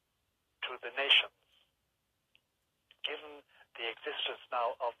to the nations, given the existence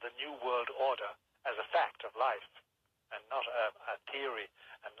now of the New World Order as a fact of life, and not a theory,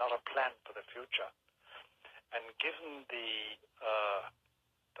 and not a plan for the future, and given the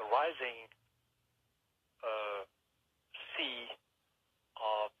rising sea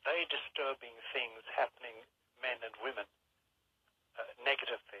of very disturbing things happening, men and women,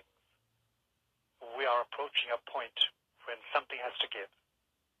 negative things, we are approaching a point when something has to give.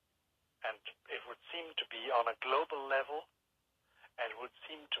 And it would seem to be on a global level, and would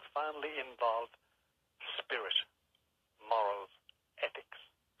seem to finally involve spirit, morals, ethics.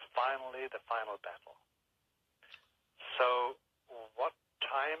 Finally, the final battle. So, what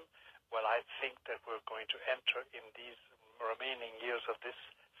time? Well, I think that we're going to enter in these remaining years of this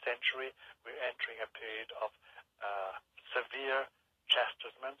century, we're entering a period of severe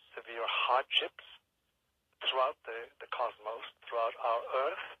chastisement, severe hardships throughout the cosmos, throughout our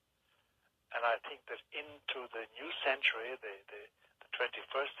earth. And I think that into the new century, the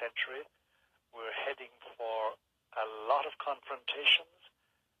 21st century, we're heading for a lot of confrontations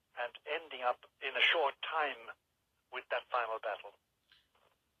and ending up in a short time with that final battle.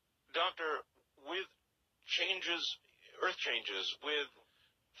 Doctor, with changes, earth changes, with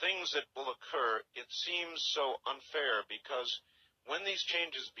things that will occur, it seems so unfair because when these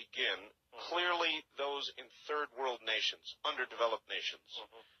changes begin, clearly those in third world nations, underdeveloped nations,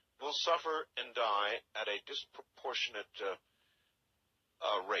 will suffer and die at a disproportionate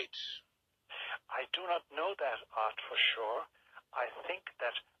rate. I do not know that, Art, for sure. I think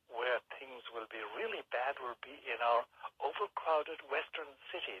that where things will be really bad will be in our overcrowded western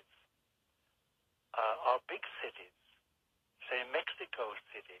cities, our big cities, say Mexico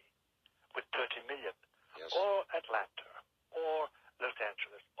City with 30 million, yes, or Atlanta, or Los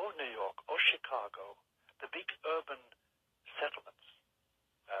Angeles, or New York, or Chicago, the big urban settlements.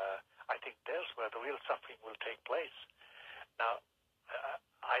 I think there's where the real suffering will take place. Now,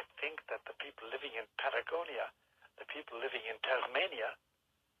 I think that the people living in Patagonia, the people living in Tasmania,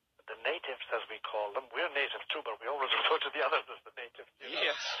 the natives, as we call them, we're natives too, but we always refer to the others as the natives.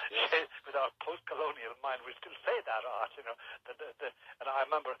 Yes. With our post-colonial mind, we still say that, Art, and I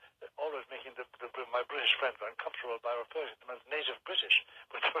remember always making my British friends uncomfortable by referring to them as native British,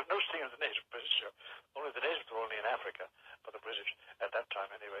 but there was no such thing as a native British. Only the natives were only in Africa, for the British, at that time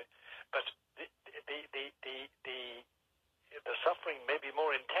anyway. But the suffering may be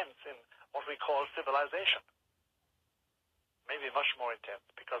more intense in what we call civilization. Maybe much more intense,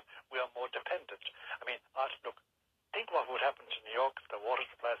 because we are more dependent. I mean, Art, look, think what would happen to New York if the water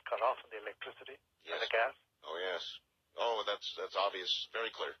supply is cut off and the electricity and the gas. Oh, yes. Oh, that's obvious.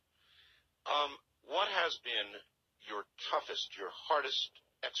 Very clear. What has been your toughest, your hardest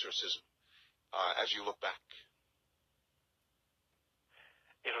exorcism as you look back?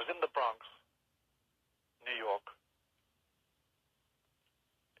 It was in the Bronx, New York,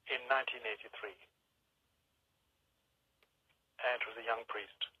 in 1983. And it was a young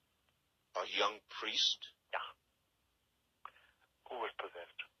priest. A young priest? Yeah. Who was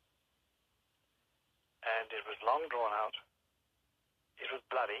possessed. And it was long drawn out. It was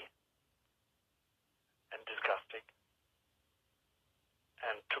bloody and disgusting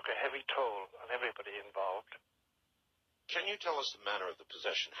and took a heavy toll on everybody involved. Can you tell us the manner of the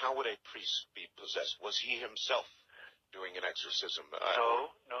possession? How would a priest be possessed? Was he himself doing an exorcism?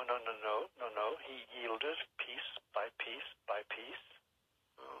 No. He yielded piece by piece by piece.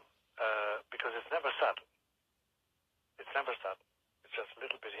 Because it's never sudden. It's never sudden. It's just a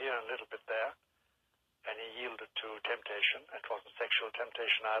little bit here and a little bit there. And he yielded to temptation. It wasn't sexual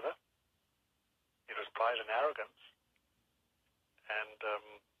temptation either. It was pride and arrogance. And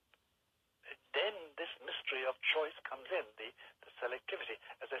then this mystery of choice comes in, the selectivity.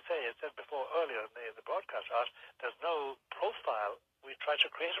 As I said before earlier in the broadcast, Art, there's no profile. We try to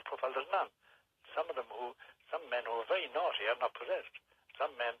create a profile. There's none. Some men who are very naughty are not possessed.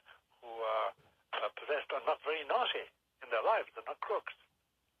 Some men who are possessed are not very naughty in their lives. They're not crooks.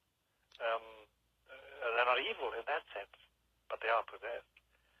 They're not evil in that sense, but they are possessed.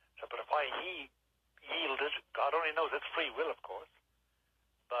 So, but why he yielded, God only knows. It's free will, of course.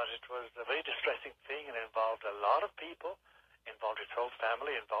 But it was a very distressing thing, and it involved a lot of people, involved his whole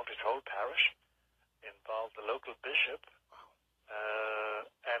family, involved his whole parish, involved the local bishop,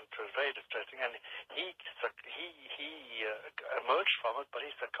 and it was very distressing. And he emerged from it, but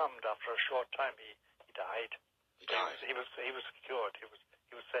he succumbed after a short time. He died. He died. He was cured. He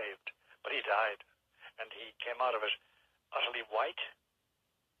was saved, but he died, and he came out of it utterly white.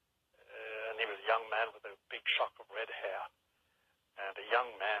 And he was a young man with a big shock of red hair. And a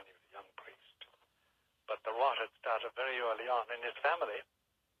young man, he was a young priest. But the rot had started very early on in his family.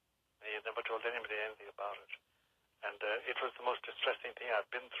 He had never told anybody anything about it. And it was the most distressing thing I've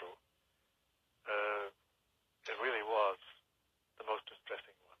been through. It really was the most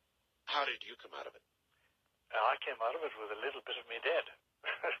distressing one. How did you come out of it? I came out of it with a little bit of me dead,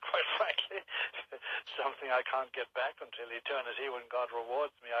 quite frankly. Something I can't get back until eternity when God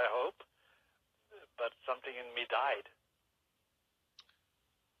rewards me, I hope. But something in me died.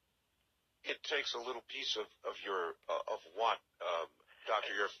 It takes a little piece of your of what,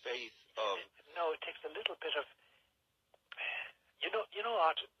 Doctor? Your faith of. No, it takes a little bit of. You know,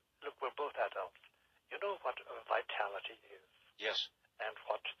 Art. Look, we're both adults. You know what vitality is. Yes. And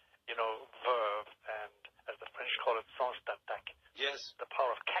what verve, and as the French call it, sens d'attaque. Yes. The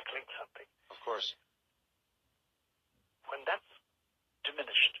power of cackling something. Of course. When that's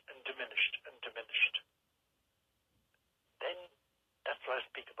diminished and diminished and diminished, then that's why I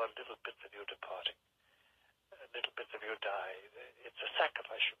speak about little bits of you departing. Little bits of you die. It's a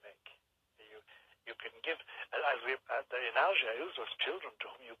sacrifice you make. You can give, the analogy I use was children to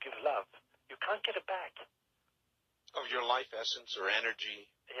whom you give love. You can't get it back. Of your life essence or energy.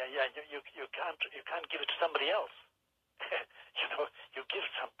 Yeah. You can't give it to somebody else. You give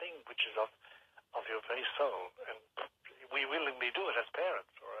something which is of your very soul, and we willingly do it as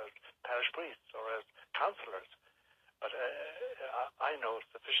parents or as parish priests or as counselors. But I know a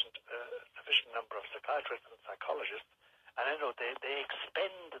sufficient number of psychiatrists and psychologists, and I know they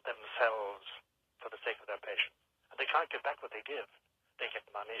expend themselves for the sake of their patients, and they can't get back what they give. They get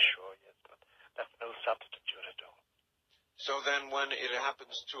money, sure, yes, but that's no substitute at all. So then when it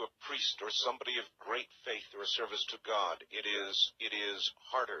happens to a priest or somebody of great faith or a service to God, it is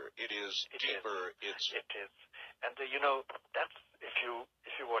harder, it is deeper, It is. And that's if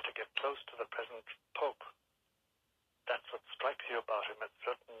you were to get close to the present Pope, that's what strikes you about him at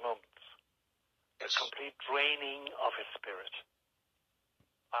certain moments. Yes. A complete draining of his spirit.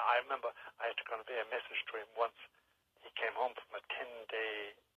 I remember I had to convey a message to him once. He came home from a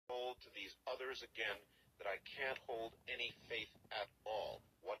 10-day... Hold to these others again that I can't hold any faith at all.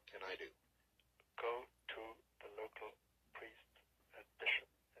 What can can I do? Go to the local priest and bishop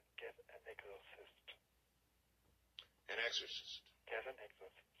and get an exorcist. An exorcist. Get an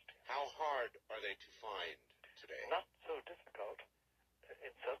exorcist. How hard are they to find today? Not so difficult.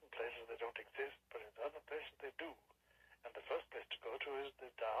 In certain places they don't exist, but in other places they do. And the first place to go to is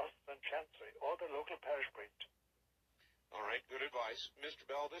the diocesan chancery or the local parish priest. All right, good advice. Mr.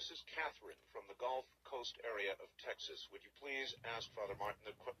 Bell, this is Catherine from the Gulf Coast area of Texas. Would you please ask Father Martin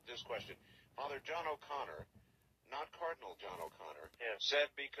this question? Father John O'Connor, not Cardinal John O'Connor, yes, said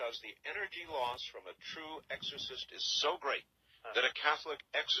because the energy loss from a true exorcist is so great that a Catholic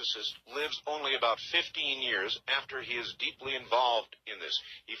exorcist lives only about 15 years after he is deeply involved in this.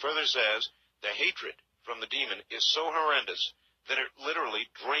 He further says the hatred from the demon is so horrendous that it literally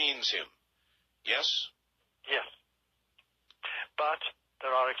drains him. Yes? Yes. But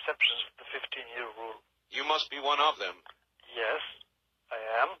there are exceptions to the 15-year rule. You must be one of them. Yes, I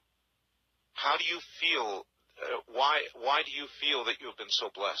am. How do you feel? Why do you feel that you have been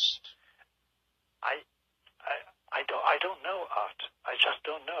so blessed? I don't know, Art. I just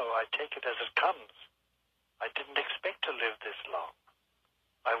don't know. I take it as it comes. I didn't expect to live this long.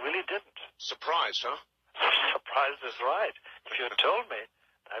 I really didn't. Surprised, huh? Surprise is right. If you had told me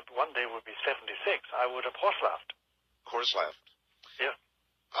that one day would be 76, I would have horse laughed. Horse laughed. Yeah.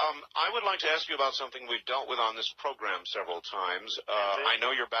 I would like to ask you about something we've dealt with on this program several times. I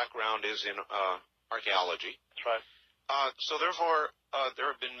know your background is in archaeology. That's right. So therefore, there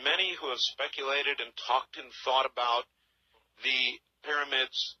have been many who have speculated and talked and thought about the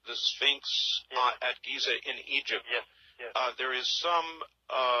pyramids, the Sphinx at Giza in Egypt. Yes. Yes. There is some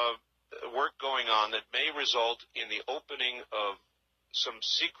work going on that may result in the opening of some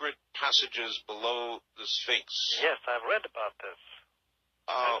secret passages below the Sphinx. Yes, I've read about this.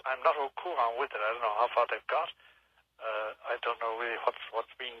 I'm not au courant with it. I don't know how far they've got. I don't know really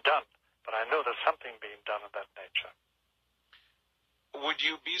what's being done, but I know there's something being done of that nature. Would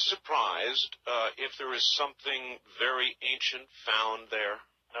you be surprised if there is something very ancient found there?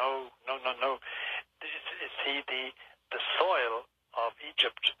 No. See, the soil of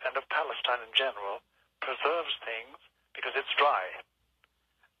Egypt and of Palestine in general preserves things because it's dry.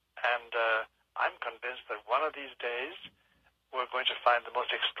 And I'm convinced that one of these days we're going to find the most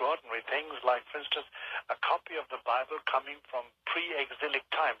extraordinary things, like, for instance, a copy of the Bible coming from pre-exilic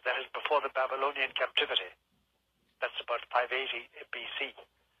times, that is, before the Babylonian captivity. That's about 580 BC,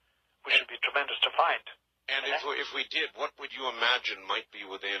 which would be tremendous to find. And if we did, what would you imagine might be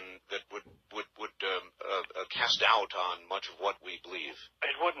within that would cast doubt on much of what we believe?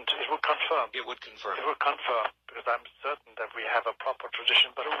 It wouldn't. It would confirm. It would confirm. It would confirm, because I'm certain that we have a proper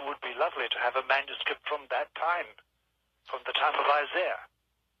tradition, but it would be lovely to have a manuscript from that time, from the time of Isaiah.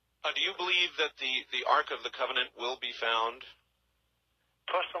 Do you believe that the Ark of the Covenant will be found?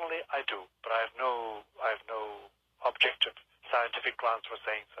 Personally, I do, but I have no objective scientific grounds for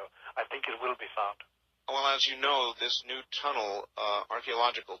saying so. I think it will be found. Well, as you know, this new tunnel,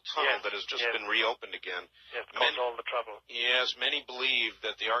 archaeological tunnel that has just been reopened again. Yes, caused all the trouble. Yes, many believe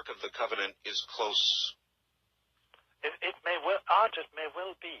that the Ark of the Covenant is close. It may well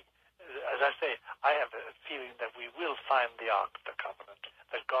be. As I say, I have a feeling that we will find the Ark of the Covenant,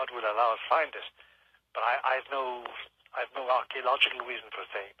 that God will allow us to find it. But I've no archaeological reason for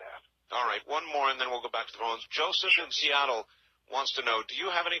saying that. All right, one more and then we'll go back to the phones. Joseph in Seattle wants to know, do you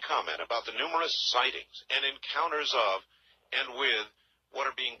have any comment about the numerous sightings and encounters of and with what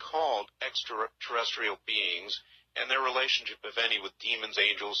are being called extraterrestrial beings and their relationship, if any, with demons,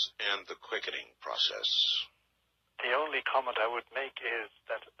 angels, and the quickening process? The only comment I would make is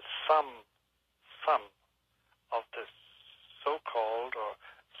that some of the so-called or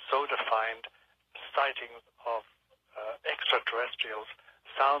so-defined sightings of extraterrestrials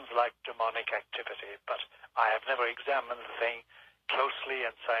sounds like demonic activity, but I have never examined the thing closely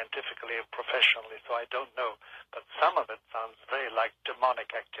and scientifically and professionally, so I don't know. But some of it sounds very like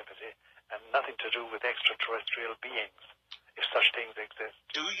demonic activity and nothing to do with extraterrestrial beings, if such things exist.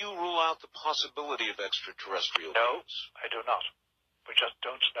 Do you rule out the possibility of extraterrestrial No, beings? I do not. We just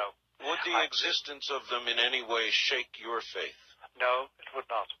don't know. Would the existence of them in any way shake your faith? No, it would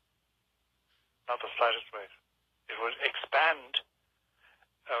not. Not the slightest way. It would expand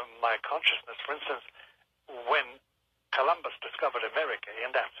my consciousness. For instance, when Columbus discovered America,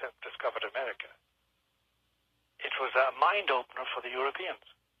 in that sense discovered America, it was a mind-opener for the Europeans.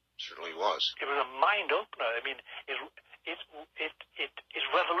 Certainly was. It was a mind-opener. I mean, it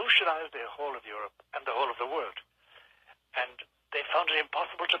revolutionized the whole of Europe and the whole of the world. And they found it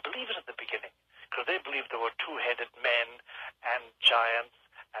impossible to believe it at the beginning, because they believed there were two-headed men and giants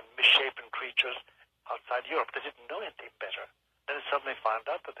and misshapen creatures outside Europe. They didn't know anything better. Then I suddenly found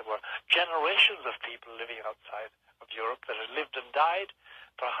out that there were generations of people living outside of Europe that had lived and died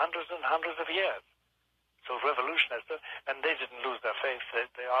for hundreds and hundreds of years. So revolutionists, and they didn't lose their faith.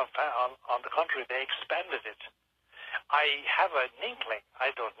 They are, on the contrary, they expanded it. I have an inkling, I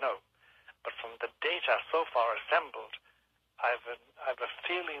don't know, but from the data so far assembled, I have a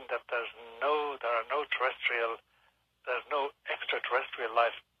feeling that there's no extraterrestrial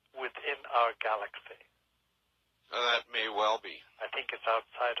life within our galaxy. That may well be. I think it's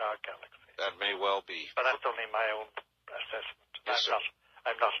outside our galaxy. That may well be. But that's only my own assessment. Yes,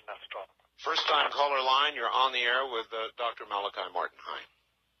 I'm not an astronomer. First-time caller line, you're on the air with Dr. Malachi Martin. Hi.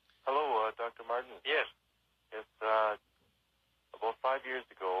 Hello, Dr. Martin. Yes. It's about 5 years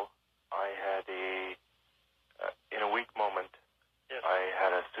ago, I had in a weak moment, Yes. I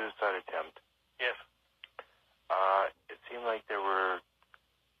had a suicide attempt. Yes. It seemed like there were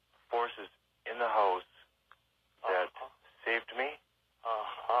forces in the house that saved me.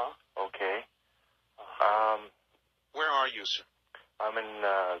 Okay. Where are you, sir? I'm in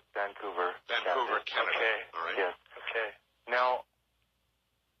Vancouver, Vancouver, Canada. Okay. All right. Yes. Okay. Now,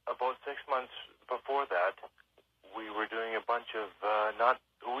 about 6 months before that, we were doing a bunch of, not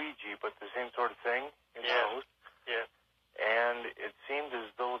Ouija, but the same sort of thing in the house. Yes. And it seemed as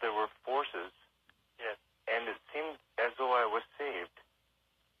though there were forces. Yes. And it seemed as though I was saved.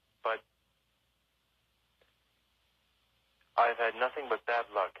 But I've had nothing but bad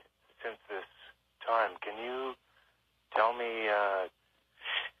luck since this time. Can you tell me...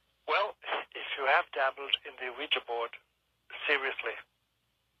 Well, if you have dabbled in the Ouija board seriously,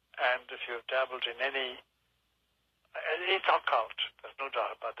 and if you've dabbled in any... It's occult, there's no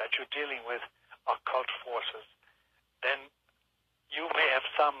doubt about that. You're dealing with occult forces. Then you may have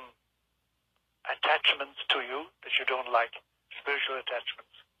some attachments to you that you don't like, spiritual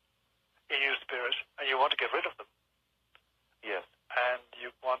attachments in your spirit, and you want to get rid of them. Yes. And you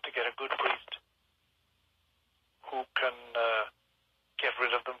want to get a good priest who can get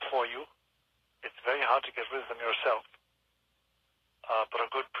rid of them for you. It's very hard to get rid of them yourself, but a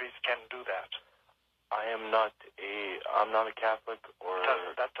good priest can do that. I'm not a Catholic or...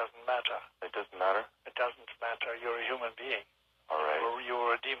 That doesn't matter. It doesn't matter? It doesn't matter. You're a human being. All right. You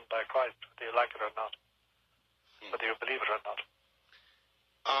were redeemed by Christ, whether you like it or not, whether you believe it or not.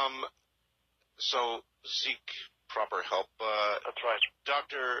 So seek proper help. That's right.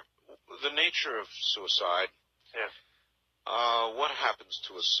 Doctor, the nature of suicide. Yes. What happens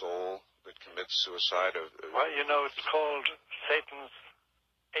to a soul that commits suicide? Well, it's called Satan's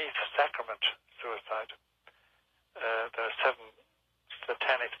eighth sacrament, suicide. There are 7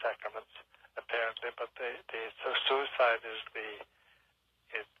 satanic sacraments, apparently, but so suicide is the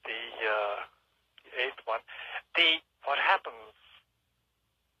eighth one. What happens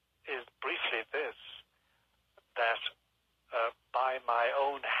is briefly this, that by my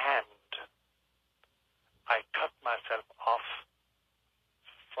own hand, I cut myself off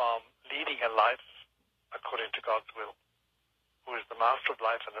from leading a life according to God's will, who is the master of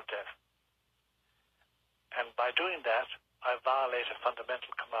life and of death. And by doing that, I violate a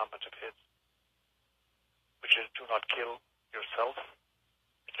fundamental commandment of His, which is do not kill yourself.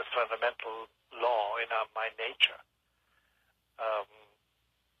 It's a fundamental law in my nature.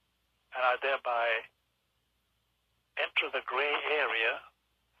 And I thereby enter the gray area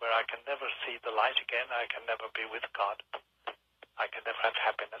where I can never see the light again. I can never be with God. I can never have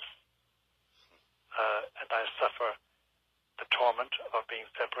happiness. And I suffer the torment of being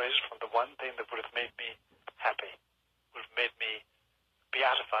separated from the one thing that would have made me happy, would have made me,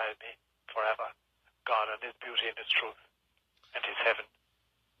 beatified me forever, God and His beauty and His truth and His heaven.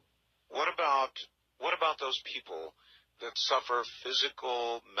 What about those people that suffer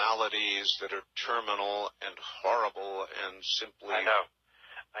physical maladies that are terminal and horrible and simply... I know.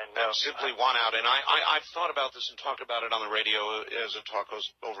 And simply want out. And I've thought about this and talked about it on the radio as a talk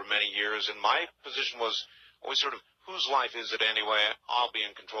host over many years, and my position was always sort of, whose life is it anyway? I'll be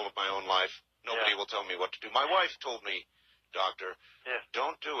in control of my own life. Nobody will tell me what to do. My wife told me, Doctor,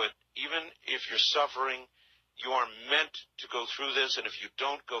 don't do it. Even if you're suffering, you are meant to go through this, and if you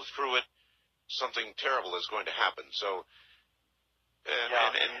don't go through it, something terrible is going to happen. So,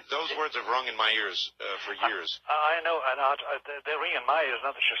 and those words have rung in my ears for years. I know, and they ring in my ears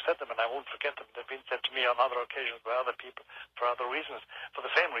now that you said them, and I won't forget them. They've been said to me on other occasions by other people for other reasons, for the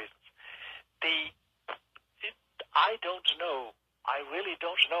same reasons. I don't know. I really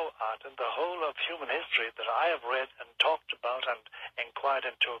don't know, Art, in the whole of human history that I have read and talked about and inquired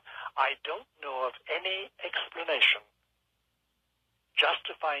into, I don't know of any explanation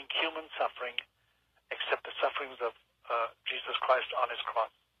justifying human suffering except the sufferings of Jesus Christ on His cross.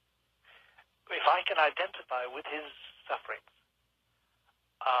 If I can identify with His sufferings,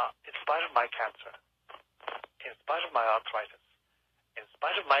 in spite of my cancer, in spite of my arthritis, in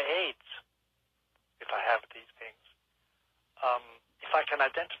spite of my AIDS, if I have these things, if I can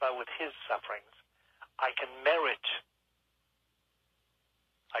identify with his sufferings, I can merit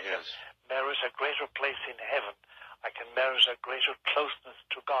a greater place in heaven. I can merit a greater closeness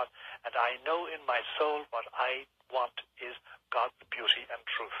to God. And I know in my soul what I want is God's beauty and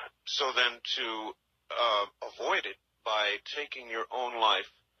truth. So then to avoid it by taking your own life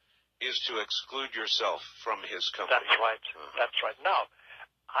is to exclude yourself from his company. That's right. That's right. Now,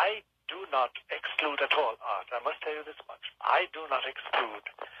 I do not exclude at all, Art. I must tell you this much. I do not exclude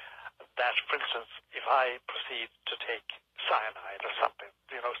that, for instance, if I proceed to take cyanide or something,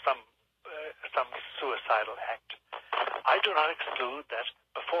 some suicidal act, I do not exclude that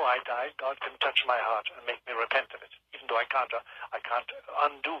before I die, God can touch my heart and make me repent of it, even though I can't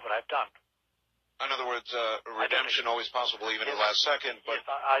undo what I've done. In other words, redemption always possible even in the last second. But yes,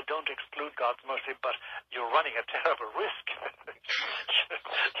 I don't exclude God's mercy, but you're running a terrible risk.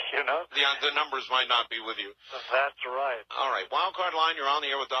 You know? The numbers might not be with you. That's right. All right. Wildcard line, you're on the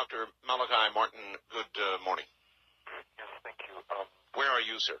air with Dr. Malachi Martin. Good morning. Yes, thank you. Where are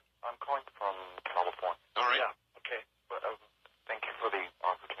you, sir? I'm calling from California. All right. Yeah, okay. But, thank you for the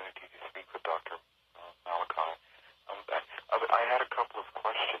opportunity to speak with Dr. Malachi. I had a couple of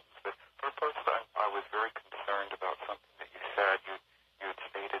questions. But first, I was very concerned about something that you said. You had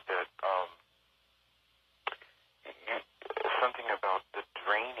stated that something about the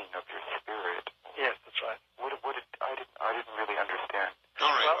draining of your spirit. Yes, that's right. I didn't really understand. All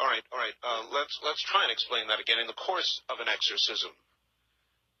right. Let's try and explain that again. In the course of an exorcism,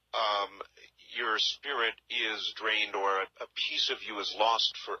 your spirit is drained, or a piece of you is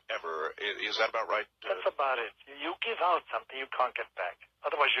lost forever. Is that about right? That's about it. You give out something you can't get back.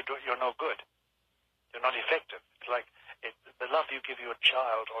 Otherwise, you're no good. You're not effective. It's like the love you give your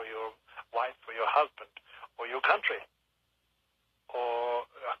child or your wife or your husband or your country or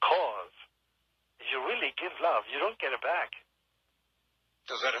a cause. If you really give love, you don't get it back.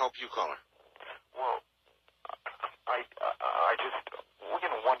 Does that help you, caller? Well, I just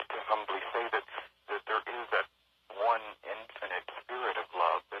wanted to humbly say that there is that one infinite spirit of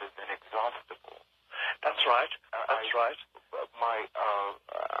love that is inexhaustible. That's right. That's right.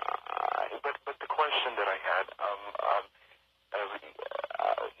 But the question that I had,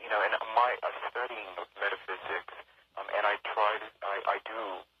 in my studying of metaphysics, and I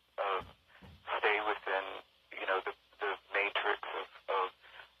do stay within, the matrix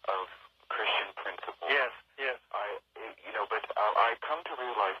of Christian principles. Yes. But I come to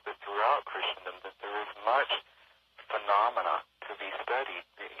realize that throughout Christendom that there is much phenomena to be studied,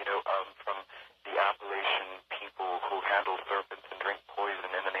 from the Appalachian people who handle serpents and drink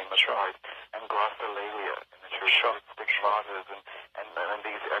poison in the name of Christ, and glossolalia in the church, stigmatas, and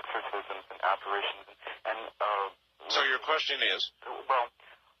these exorcisms and apparitions. So your question is? Well,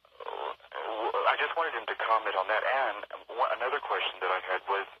 I just wanted him to comment on that. And another question that I had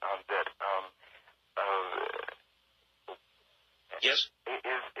was that yes?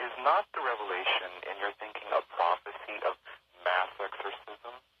 Is not the revelation, in your thinking, a prophecy of mass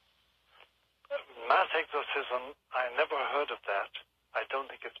exorcism? Mass exorcism, I never heard of that. I don't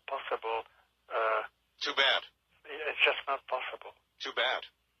think it's possible. Too bad. It's just not possible. Too bad.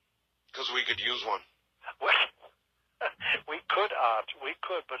 Because we could use one. Well, we could, Art. We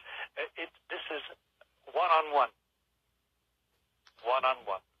could, but this is one-on-one.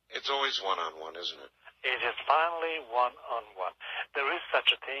 One-on-one. It's always one-on-one, isn't it? It is finally one-on-one. There is such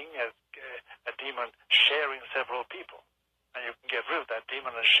a thing as a demon sharing several people. And you can get rid of that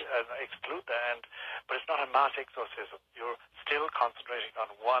demon and exclude that. But it's not a mass exorcism. You're still concentrating on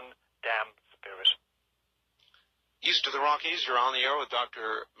one damn spirit. East of the Rockies, you're on the air with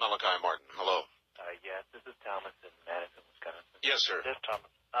Dr. Malachi Martin. Hello. Yes, this is Thomas in Madison, Wisconsin. Yes, sir. Yes, Thomas.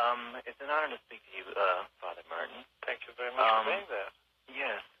 It's an honor to speak to you, Father Martin. Thank you very much for saying that.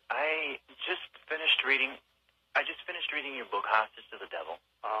 Yes, I just finished reading your book, Hostage to the Devil.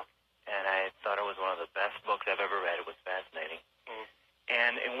 And I thought it was one of the best books I've ever read. It was fascinating.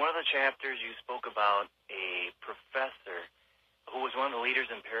 And in one of the chapters, you spoke about a professor who was one of the leaders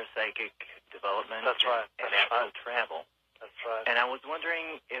in parapsychic development. That's right. And astral travel. That's right. And I was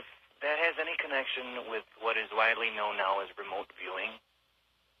wondering if that has any connection with what is widely known now as remote viewing.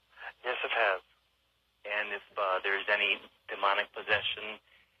 Yes, it has. And if there's any demonic possession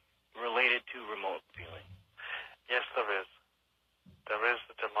related to remote viewing. Yes, there is. There is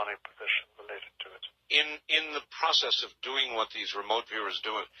a demonic possession related to it. In the process of doing what these remote viewers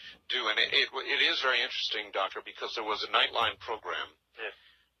do, and it is very interesting, Doctor, because there was a Nightline program. Yes.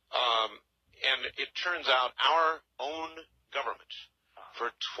 And it turns out our own government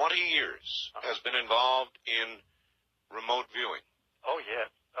for 20 years has been involved in remote viewing. Oh, yes.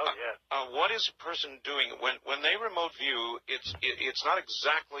 Oh, yes. What is a person doing when they remote view? It's not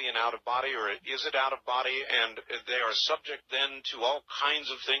exactly an out of body, or is it out of body? And they are subject then to all kinds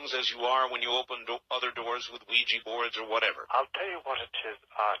of things, as you are when you open other doors with Ouija boards or whatever. I'll tell you what it is,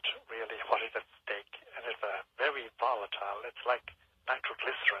 Art. Really, what is at stake, and it's very volatile. It's like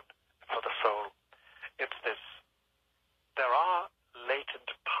nitroglycerin for the soul. It's this: there are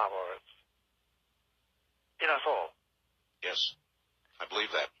latent powers in us all. Yes. I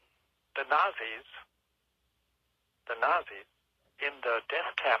believe that. The Nazis in the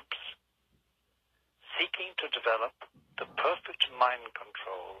death camps, seeking to develop the perfect mind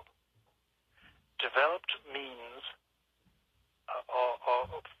control, developed means,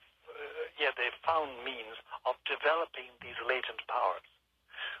 they found means of developing these latent powers.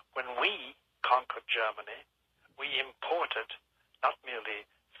 When we conquered Germany, we imported not merely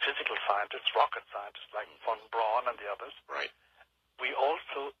physical scientists, rocket scientists like von Braun and the others. Right. We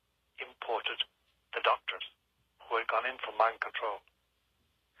also imported the doctors who had gone in for mind control.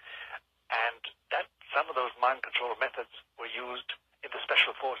 And that some of those mind control methods were used in the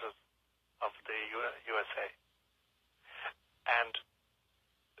special forces of the USA. And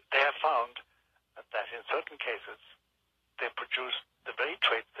they have found that in certain cases, they produce the very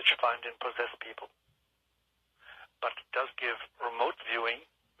traits that you find in possessed people. But it does give remote viewing,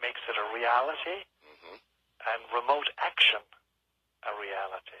 makes it a reality, and remote action a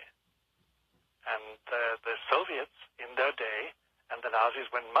reality. And the Soviets in their day and the Nazis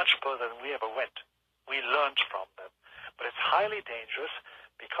went much further than we ever went. We learned from them. But it's highly dangerous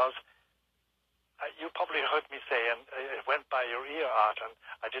because you probably heard me say, and it went by your ear, Art, and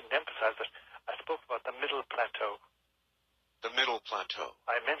I didn't emphasize it, I spoke about the middle plateau. The middle plateau.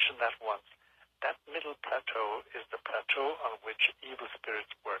 I mentioned that once. That middle plateau is the plateau on which evil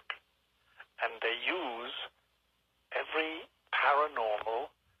spirits work. And they use every paranormal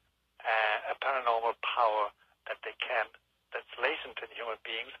power that they can, that's latent in human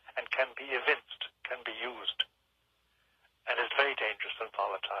beings and can be evinced, can be used. And it's very dangerous and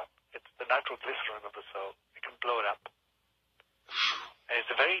volatile. It's the nitroglycerin of the soul. You can blow it up. And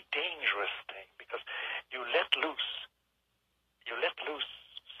it's a very dangerous thing because you let loose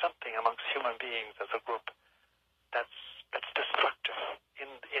something amongst human beings as a group that's destructive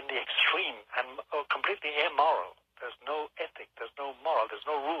in the extreme and completely immoral. There's no ethic, there's no moral, there's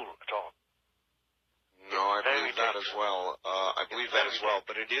no rule at all. No, I believe that as well.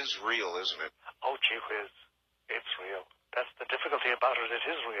 But it is real, isn't it? Oh, gee whiz. It's real. That's the difficulty about it. It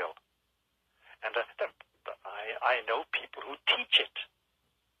is real. And I know people who teach it.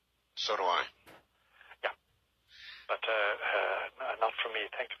 So do I. Yeah. But not for me.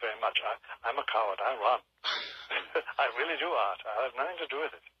 Thank you very much. I'm a coward. I run. I really do, Art. I have nothing to do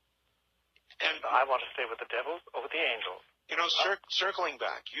with it. And I want to stay with the devils or with the angels. You know, circling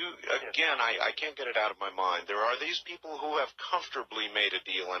back, I can't get it out of my mind. There are these people who have comfortably made a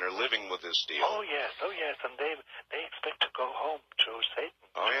deal and are living with this deal. Oh, yes, and they expect to go home to Satan.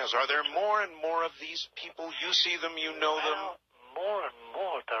 Oh, yes. Are there more and more of these people? You see them, you know them? More and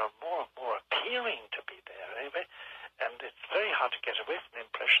more. There are more and more appearing to be there, anyway. And it's very hard to get away from the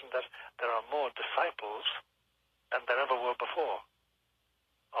impression that there are more disciples than there ever were before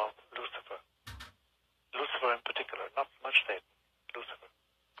of Lucifer. Lucifer in particular, not so much Satan, Lucifer.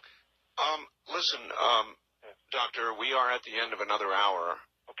 Listen, Doctor, we are at the end of another hour.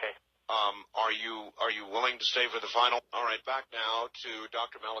 Okay. Are you willing to stay for the final? All right, back now to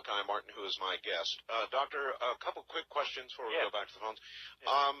Dr. Malachi Martin, who is my guest. Doctor, a couple quick questions before we go back to the phones. Yes.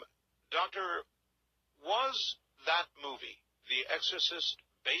 Doctor, was that movie, The Exorcist,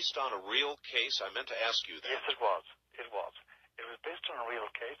 based on a real case? I meant to ask you that. Yes, it was. It was. It was based on a real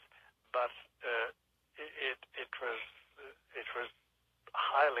case, but it was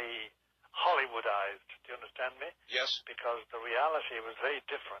highly Hollywoodized. Do you understand me? Yes. Because the reality was very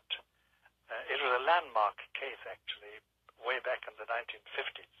different. It was a landmark case, actually, way back in the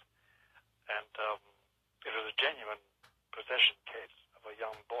 1950s. And it was a genuine possession case of a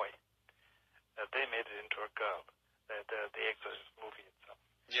young boy. They made it into a girl, the Exorcist movie itself.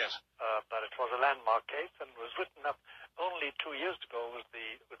 Yes. But it was a landmark case and was written up only 2 years ago with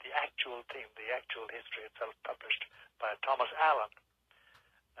the actual thing, the actual history itself published by Thomas Allen.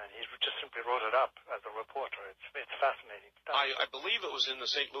 And he just simply wrote it up as a reporter. It's fascinating stuff. I believe it was in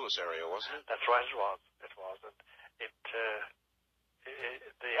the St. Louis area, wasn't it? That's right, it was. It was. And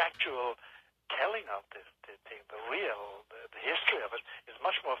the actual telling of this thing, the history of it, is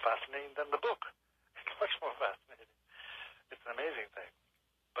much more fascinating than the book. It's much more fascinating. It's an amazing thing.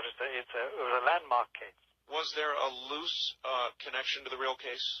 But it was a landmark case. Was there a loose connection to the real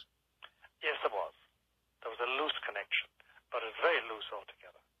case? Yes, there was. There was a loose connection, but it's very loose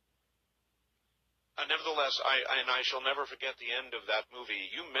altogether. Nevertheless, I shall never forget the end of that movie.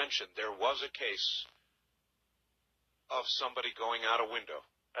 You mentioned there was a case of somebody going out a window.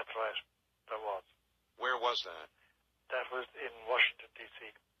 That's right. There was. Where was that? That was in Washington,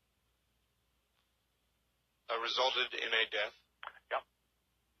 D.C. Resulted in a death? Yeah.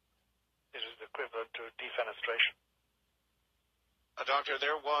 It is equivalent to defenestration. Doctor,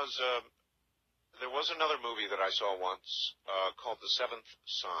 there was another movie that I saw once called The Seventh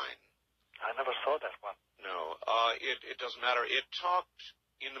Sign. I never saw that one. No, it doesn't matter. It talked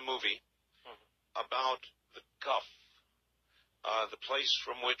in the movie about the guff, the place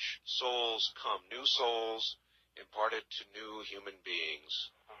from which souls come, new souls imparted to new human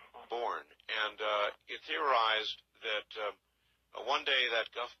beings born. And it theorized that one day that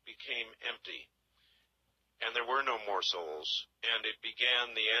guff became empty, and there were no more souls, and it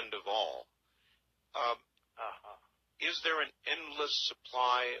began the end of all. Is there an endless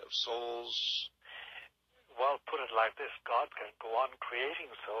supply of souls? Well, put it like this. God can go on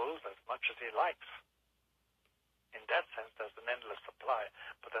creating souls as much as he likes. In that sense, there's an endless supply.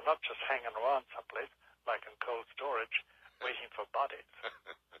 But they're not just hanging around someplace, like in cold storage, waiting for bodies.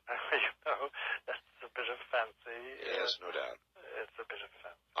 You know, that's a bit of fancy. Yes, no doubt. It's a bit of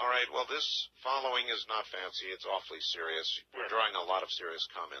fancy. All right, well, this following is not fancy. It's awfully serious. We're drawing a lot of serious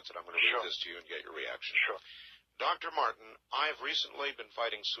comments, and I'm going to read this to you and get your reaction. Sure. Dr. Martin, I've recently been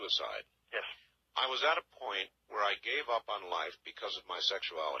fighting suicide. Yes. I was at a point where I gave up on life because of my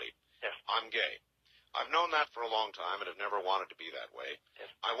sexuality. Yes. I'm gay. I've known that for a long time and have never wanted to be that way. Yes.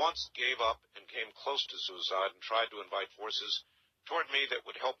 I once gave up and came close to suicide and tried to invite forces toward me that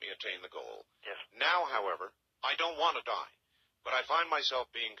would help me attain the goal. Yes. Now, however, I don't want to die, but I find myself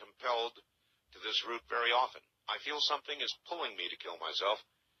being compelled to this route very often. I feel something is pulling me to kill myself.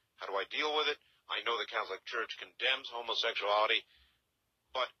 How do I deal with it? I know the Catholic Church condemns homosexuality,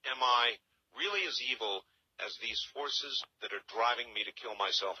 but am I really as evil as these forces that are driving me to kill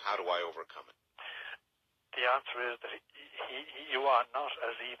myself? How do I overcome it? The answer is that you are not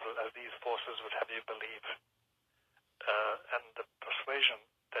as evil as these forces would have you believe. And the persuasion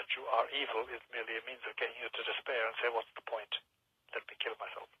that you are evil is merely a means of getting you to despair and say, what's the point? Let me kill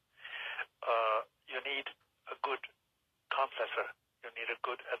myself. You need a good confessor. You need a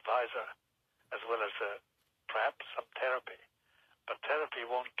good advisor, as well as perhaps some therapy. But therapy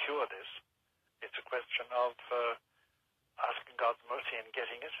won't cure this. It's a question of asking God's mercy and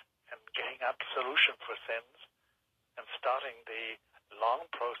getting it, and getting absolution for sins, and starting the long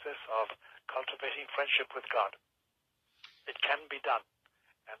process of cultivating friendship with God. It can be done,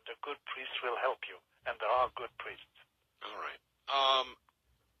 and a good priest will help you, and there are good priests. All right.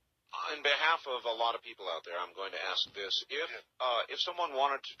 On behalf of a lot of people out there, I'm going to ask this. If someone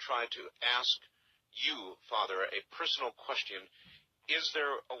wanted to try to ask you, Father, a personal question, is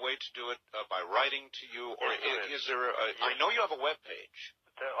there a way to do it by writing to you, or is there I know you have a web page.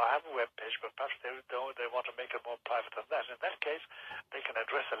 I have a web page, but perhaps they want to make it more private than that. In that case, they can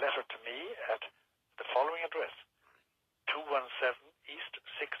address a letter to me at the following address: 217 East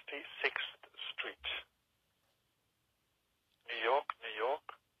 66th Street, New York, New York,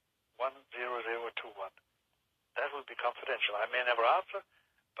 10021. That will be confidential. I may never answer,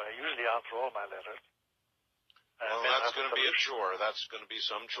 but I usually answer all my letters. Well, that's going to be a chore. That's going to be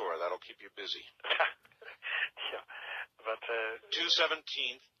some chore. That'll keep you busy. Yeah. But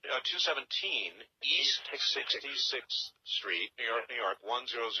 217 East 66th Street, New York, New York,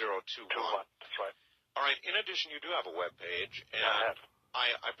 10021. That's right. All right. In addition, you do have a web page, and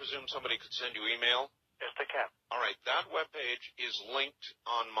I presume somebody could send you email? Yes, they can. All right. That web page is linked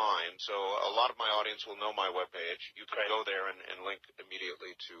on mine, so a lot of my audience will know my web page. You can go there and link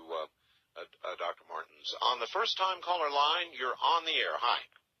immediately to Dr. Martin's. On the first-time caller line, you're on the air. Hi.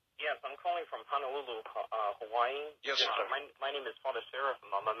 Yes, I'm calling from Honolulu, Hawaii. Yes, sir. My name is Father Seraphim.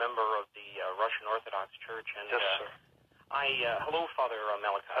 I'm a member of the Russian Orthodox Church. And, yes, sir. Hello, Father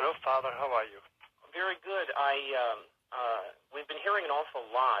Malachi. Hello, Father. How are you? Very good. We've been hearing an awful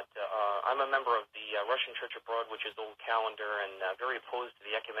lot. I'm a member of the Russian Church Abroad, which is Old Calendar, and very opposed to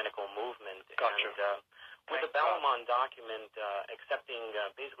the ecumenical movement. Gotcha. And, with the Balamon document, accepting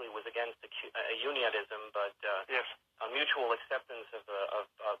basically was against unionism, but yes. A mutual acceptance of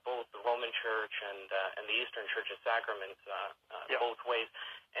both the Roman Church and the Eastern Church of Sacraments, both ways.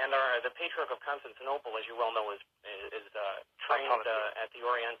 And the Patriarch of Constantinople, as you well know, is trained at the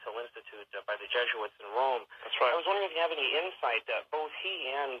Oriental Institute by the Jesuits in Rome. That's right. I was wondering if you have any insight. Both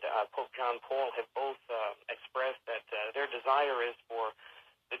he and Pope John Paul have both expressed that their desire is for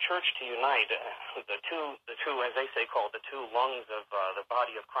the church to unite, the two, as they say, called the two lungs of the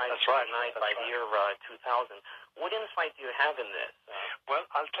body of Christ. That's right. To unite by the year 2000. What insight do you have in this? Well,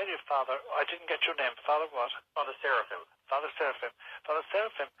 I'll tell you, Father, I didn't get your name. Father what? Father Seraphim. Father Seraphim. Father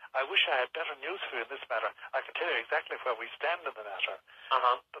Seraphim, I wish I had better news for you in this matter. I can tell you exactly where we stand in the matter.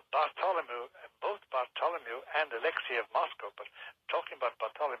 Bartholomew, both Bartholomew and Alexei of Moscow, but talking about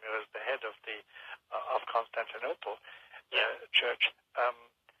Bartholomew as the head of the of Constantinople church,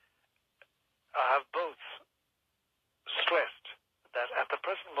 have both stressed that at the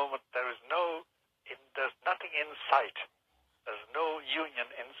present moment there's nothing in sight. There's no union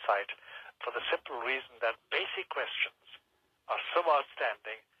in sight for the simple reason that basic questions are so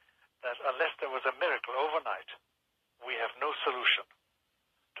outstanding that unless there was a miracle overnight, we have no solution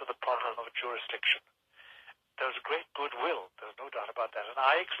to the problem of jurisdiction. There's great goodwill, there's no doubt about that. And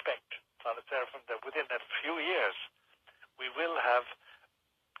I expect, Father Seraphim, that within a few years we will have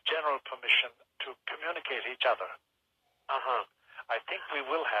general permission to communicate each other. I think we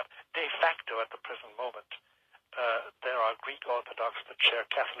will have, de facto at the present moment, there are Greek Orthodox that share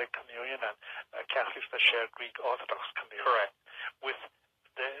Catholic communion and Catholics that share Greek Orthodox communion. Correct.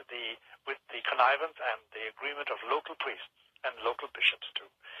 With the connivance and the agreement of local priests and local bishops too.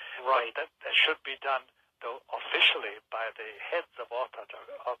 Right. But that should be done, though, officially by the heads of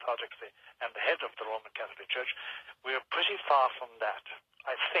Orthodoxy and the head of the Roman Catholic Church. We are pretty far from that.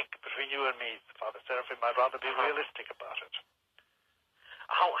 I think, between you and me, Father Seraphim, I'd rather be realistic about it.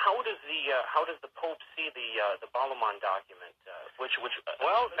 How does the Pope see the Balaman document, which effectively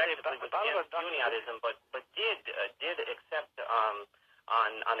was against Unionism, but did accept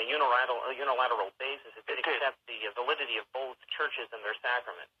on a unilateral basis, it did accept the validity of both churches and their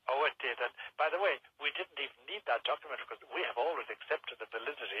sacrament. Oh, it did. And by the way, we didn't even need that document because we have always accepted the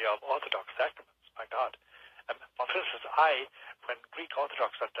validity of Orthodox sacraments. My God. For instance, when Greek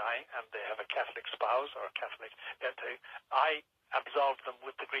Orthodox are dying and they have a Catholic spouse or a Catholic, I absolve them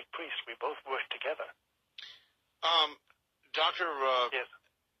with the Greek priest. We both work together. Doctor, yes.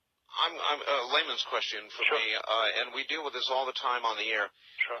 I'm a layman's question for me, and we deal with this all the time on the air.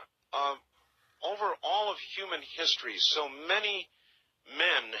 Sure. Over all of human history, so many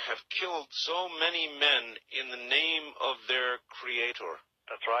men have killed so many men in the name of their Creator.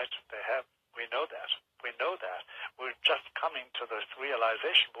 That's right. They have. We know that. We know that. We're just coming to this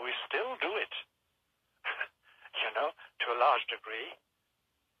realization, but we still do it. To a large degree.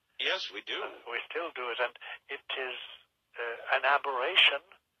 Yes, we do. We still do it, and it is an aberration.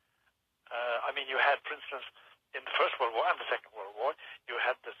 You had, for instance, in the First World War and the Second World War, you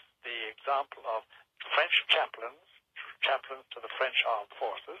had the example of French chaplains to the French armed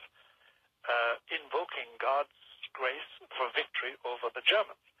forces, invoking God's grace for victory over the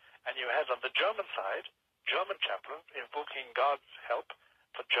Germans. And you had on the German side, German chaplains invoking God's help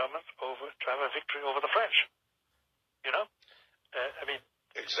for Germans to have a victory over the French.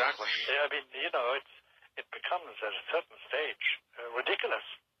 Exactly. It becomes at a certain stage ridiculous,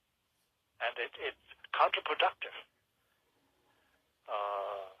 and it's counterproductive.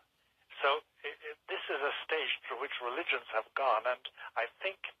 This is a stage through which religions have gone, and I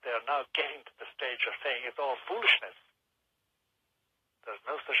think they're now getting to the stage of saying it's all foolishness. There's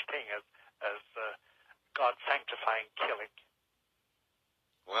no such thing as God sanctifying killing,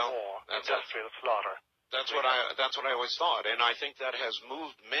 or industrial slaughter. That's what I always thought, and I think that has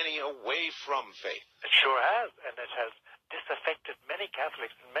moved many away from faith. It sure has, and it has disaffected many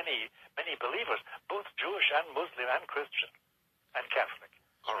Catholics and many believers, both Jewish and Muslim and Christian and Catholic.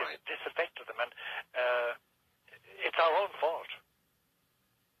 All right. It disaffected them, and it's our own fault.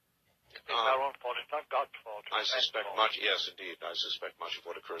 It's our own fault. It's not God's fault. I suspect much. Yes, indeed. I suspect much of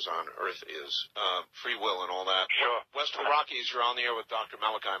what occurs on Earth is free will and all that. Sure. Western Rockies, you're on the air with Dr.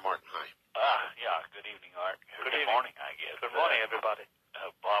 Malachi Martin. Hi. Yeah. Good evening, Art. Good morning, I guess. Good morning, everybody.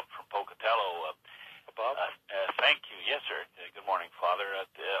 Bob from Pocatello. Bob. Thank you. Yes, sir. Good morning, Father.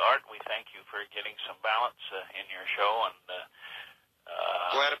 Art, we thank you for getting some balance in your show, and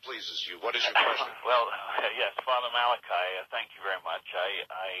glad it pleases you. What is your question? Well, yes, Father Malachi, thank you very much.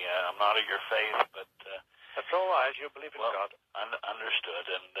 I'm not of your faith, but that's all right. You believe in God. Understood,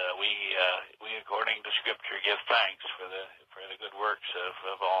 and we according to Scripture give thanks for the good works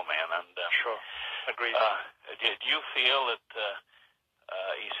of all men. And sure, agreed. Do you feel that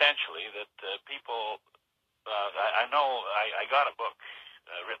essentially that people? I know I got a book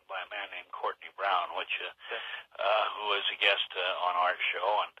written by a man named Courtney Brown, which who was a guest on our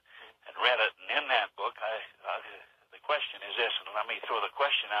show, and read it. And in that book, the question is this, and let me throw the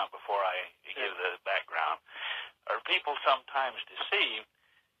question out before I give the background. Are people sometimes deceived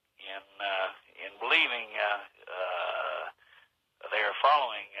in believing they are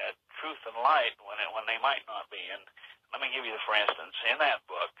following truth and light when they might not be. And let me give you, for instance, in that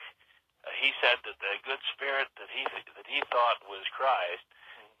book, he said that the good spirit that he thought was Christ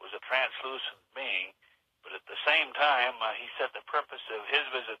was a translucent being, but at the same time, he said the purpose of his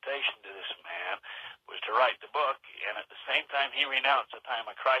visitation to this man was to write the book, and at the same time, he renounced the time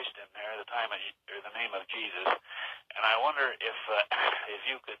of Christ in there, the name of Jesus. And I wonder if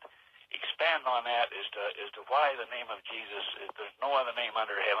you could expand on that as to why the name of Jesus. There's no other name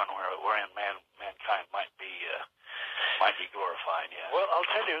under heaven wherein mankind might be glorified. Yeah. Well,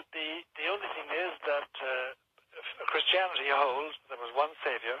 I'll tell you, the only thing is that Christianity holds there was one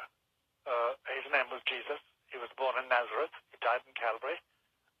Savior. His name was Jesus. He was born in Nazareth. He died in Calvary,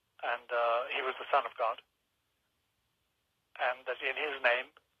 and he was the Son of God. And that in His name,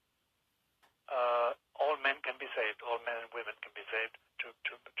 all men can be saved. All men and women can be saved.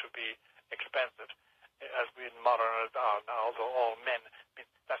 To be expansive, as we in modern are now, although all men mean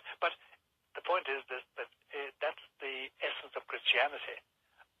that. But the point is this: that that's the essence of Christianity,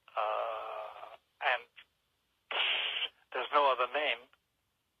 and there's no other name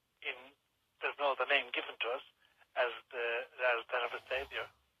given to us as that of a Savior,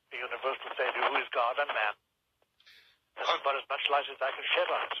 the universal Savior who is God and man. That's about as much light as I can shed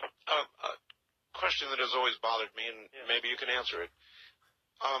on it. Question that has always bothered me, and maybe you can answer it.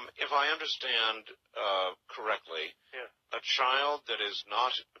 If I understand correctly, a child that is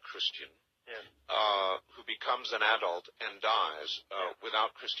not a Christian, who becomes an adult and dies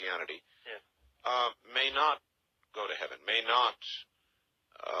without Christianity, may not go to heaven, may not...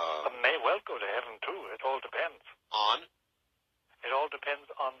 may well go to heaven, too. It all depends. On? It all depends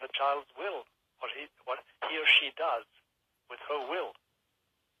on the child's will, what he or she does with her will.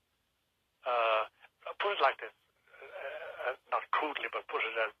 Put it like this. Not crudely, but put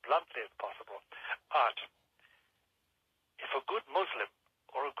it as bluntly as possible. Art. If a good Muslim,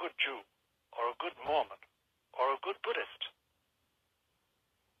 or a good Jew, or a good Mormon, or a good Buddhist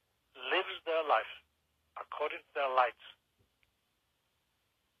lives their life according to their lights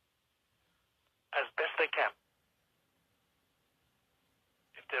as best they can,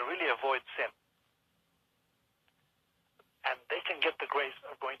 if they really avoid sin, and they can get the grace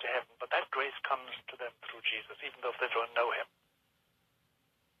of going to heaven, but that grace comes to them through Jesus, even though they don't know Him.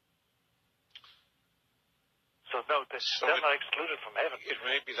 So no, they're not excluded from heaven. It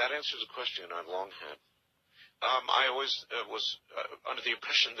may be that answers a question I've long had. I always was under the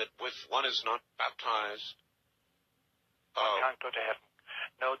impression that if one is not baptized, one can't go to heaven.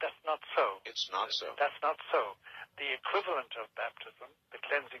 No, that's not so. It's not so. That's not so. The equivalent of baptism, the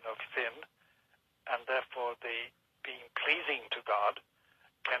cleansing of sin, and therefore the being pleasing to God,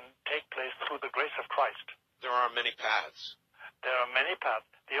 can take place through the grace of Christ. There are many paths. There are many paths.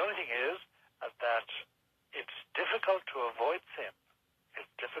 The only thing is that it's difficult to avoid sin.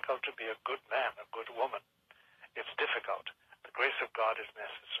 It's difficult to be a good man, a good woman. It's difficult. The grace of God is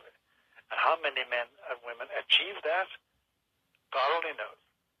necessary. And how many men and women achieve that, God only knows.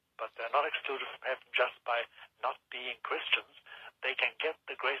 But they're not excluded from heaven just by not being Christians. They can get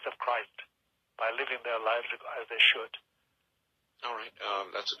the grace of Christ by living their lives as they should. All right.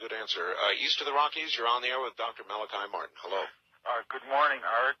 That's a good answer. East of the Rockies, you're on the air with Dr. Malachi Martin. Hello. Good morning,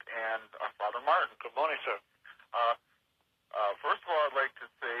 Art and Father Martin. Good morning, sir. First of all, I'd like to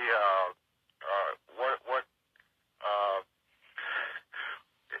say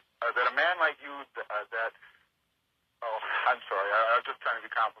that a man like you I'm sorry, I was just trying to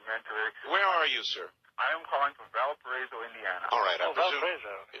be complimentary. Where are you, sir? I am calling from Valparaiso, Indiana. All right.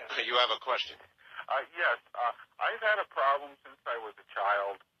 Valparaiso. Yeah. You have a question. Yes. I've had a problem since I was a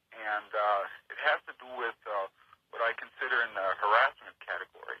child, and it has to do with what I consider in the harassment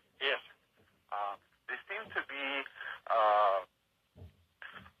category. Yes. They seem to be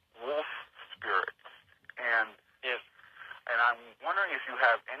wolf spirits, and I'm wondering if you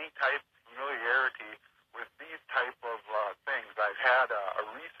have any type of familiarity with these type of things. I've had a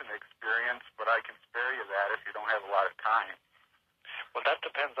recent experience, but I can spare you that if you don't have a lot of time. Well, that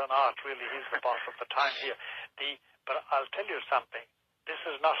depends on Art, really. He's the boss of the time here. But I'll tell you something. This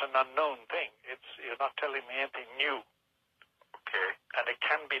is not an unknown thing. You're not telling me anything new. Okay. And it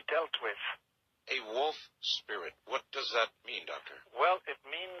can be dealt with. A wolf spirit. What does that mean, Doctor? Well, it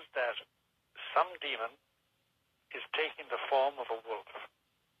means that some demon is taking the form of a wolf.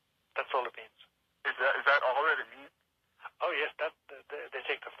 That's all it means. Is that all that it means? Oh, yes. They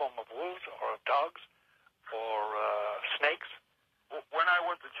take the form of wolves or of dogs or snakes. When I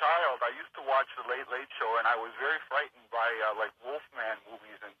was a child, I used to watch the Late Late Show, and I was very frightened by like Wolfman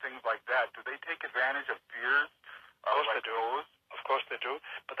movies and things like that. Do they take advantage of fears? Of course they do. Of course they do.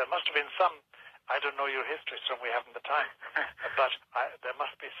 But there must have been some. I don't know your history, so we haven't the time. But there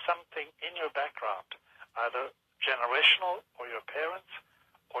must be something in your background, either generational or your parents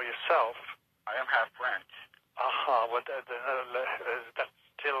or yourself. I am half French. Well, that's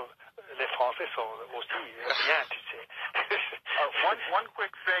still les Français sont aussi bien, tu sais. One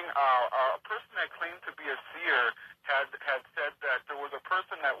quick thing, a person that claimed to be a seer had said that there was a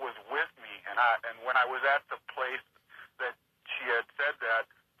person that was with me, and when I was at the place that she had said that,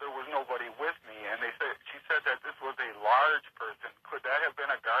 there was nobody with me, and she said that this was a large person. Could that have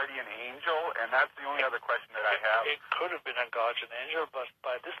been a guardian angel? And that's the only other question that I have. It could have been a guardian angel, but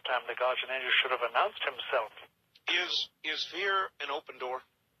by this time the guardian angel should have announced himself. Is fear an open door?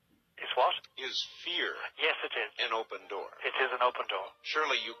 Is what? Is fear Yes, it is. an open door? It is an open door.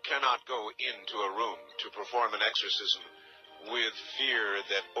 Surely you cannot go into a room to perform an exorcism with fear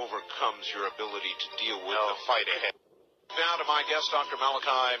that overcomes your ability to deal with the fight ahead. Now to my guest, Dr.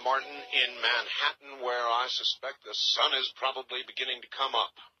 Malachi Martin in Manhattan, where I suspect the sun is probably beginning to come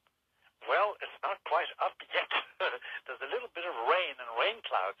up. Well, it's not quite up yet. There's a little bit of rain and rain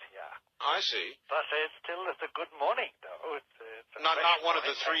clouds here. I see. But it's a good morning, though. It's not one of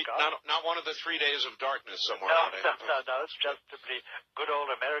the three. Not one of the 3 days of darkness somewhere. No. It's just simply good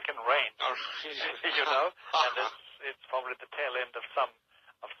old American rain. You know, and it's probably the tail end of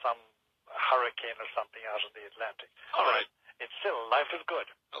some hurricane or something out of the Atlantic. All right. It's still, life is good.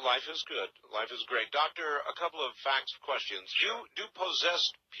 Life is good. Life is great. Doctor, a couple of facts questions. Do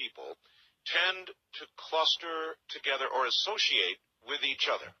possessed people tend to cluster together or associate with each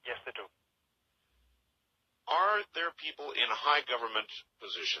other? Yes, they do. Are there people in high government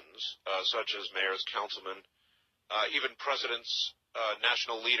positions, such as mayors, councilmen, even presidents,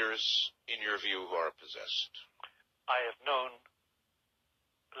 national leaders, in your view, who are possessed? I have known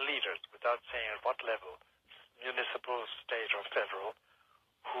leaders, without saying at what level, municipal, state, or federal,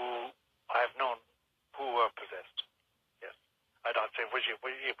 who I have known who were possessed. Yes. I don't say which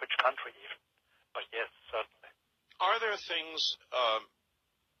country even, but yes, certainly. Are there things,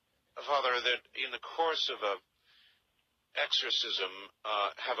 Father, that in the course of a exorcism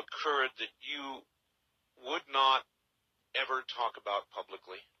have occurred that you would not ever talk about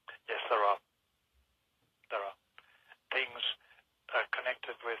publicly? Yes, there are. There are. Things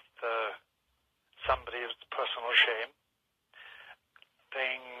connected with somebody's personal shame,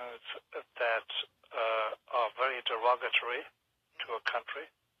 things that are very derogatory to a country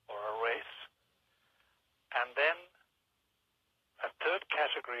or a race, and then a third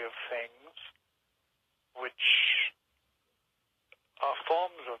category of things which are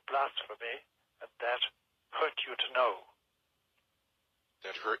forms of blasphemy that hurt you to know.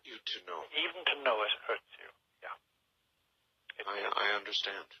 That hurt you to know. Even to know it hurts you. Yeah. I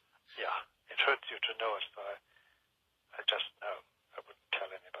understand. Yeah. It hurts you to know it, so I just know. I wouldn't tell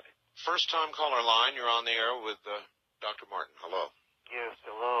anybody. First time caller line, you're on the air with Dr. Martin. Hello. Yes,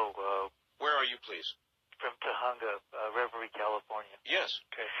 hello. Where are you, please? From Tahunga, Reverie, California. Yes.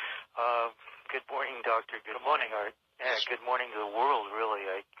 Okay. Good morning, Doctor. Good morning, Art. Yeah, Yes. Good morning to the world, really.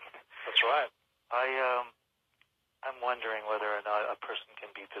 That's right. I'm wondering whether or not a person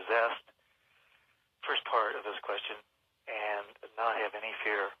can be possessed. First part of this question, and not have any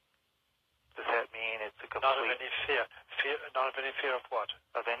fear. Does that mean it's a complete... Not of any fear. Not of any fear of what?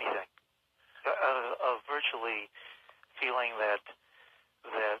 Of anything. Of virtually feeling that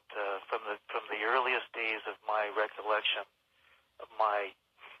from the earliest days of my recollection, of my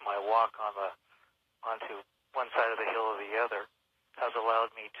walk onto one side of the hill or the other, has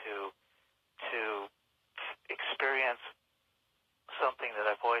allowed me to experience something that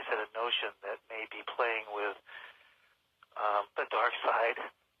I've always had a notion that may be playing with the dark side.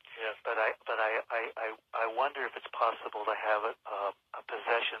 Yes. But I wonder if it's possible to have a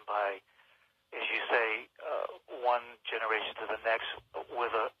possession by, as you say, one generation to the next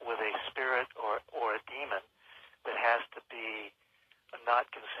with a spirit or a demon that has to be not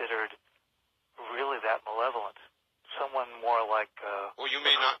considered really that malevolent. Someone more like... Well, you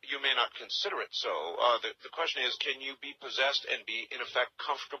may not consider it so. The question is, can you be possessed and be, in effect,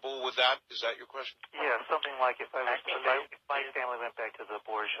 comfortable with that? Is that your question? Yeah, something like if my family went back to the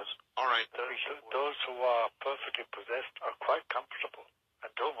Borgias. All right. Those who are perfectly possessed are quite comfortable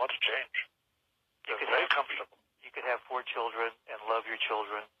and don't want to change. They're very comfortable. You could have 4 children and love your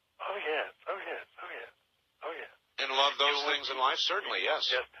children. Oh, yes. Oh, yes. Oh, yes. Oh, yes. And love those things in life? Certainly,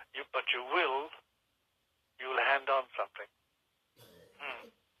 yes. Yes, but you will hand on something.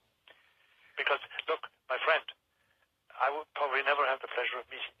 Because, look, my friend, I will probably never have the pleasure of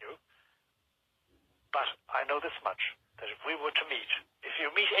meeting you, but I know this much, that if we were to meet, if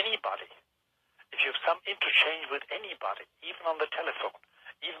you meet anybody, if you have some interchange with anybody, even on the telephone,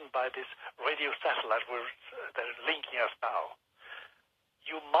 even by this radio satellite that is linking us now,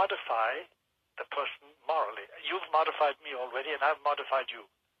 you modify the person morally. You've modified me already, and I've modified you.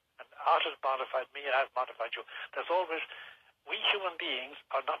 And Art has modified me, and I've modified you. There's always, we human beings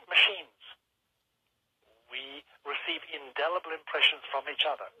are not machines. We receive indelible impressions from each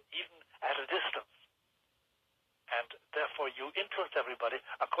other, even at a distance. And therefore you influence everybody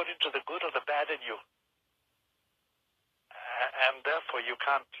according to the good or the bad in you. And therefore you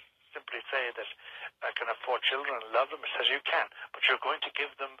can't simply say that I can afford children and love them. It says you can, but you're going to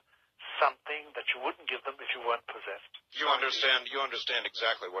give them something that you wouldn't give them if you weren't possessed. You understand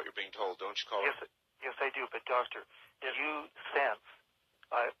exactly what you're being told, don't you, caller? Yes, I do. But doctor, you sense.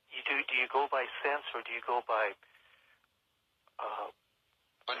 Do you go by sense or do you go by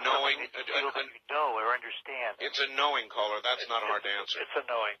a knowing? You know or understand. It's a knowing, caller. That's not hard to answer. It's a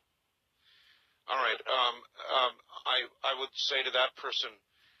knowing. All right. I would say to that person,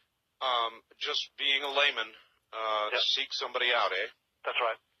 just being a layman, seek somebody out, eh? That's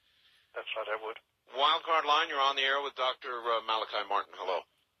right. That's what I would. Wildcard line, you're on the air with Dr. Malachi Martin. Hello.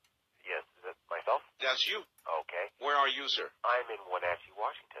 Yes, is it myself? That's you. Okay. Where are you, sir? I'm in Wenatchee,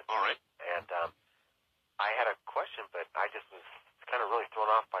 Washington. All right. And I had a question, but I just was kind of really thrown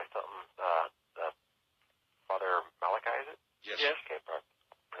off by something. Father Malachi, is it? Yes. Okay,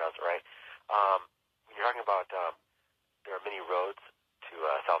 pronounce it right. When you're talking about there are many roads to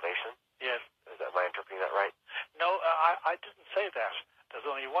salvation. Yes. Am I interpreting that right? No, I didn't say that. There's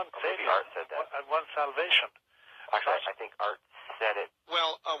only one Savior Art said that. and one salvation. Actually, I think Art said it.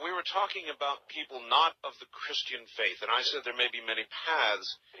 Well, we were talking about people not of the Christian faith, and I said there may be many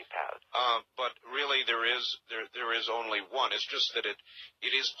paths. Many paths. But really, there is only one. It's just that it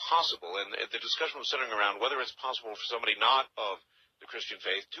is possible, and the discussion was centering around whether it's possible for somebody not of the Christian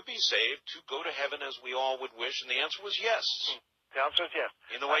faith to be saved, to go to heaven as we all would wish, and the answer was yes. The answer is yes.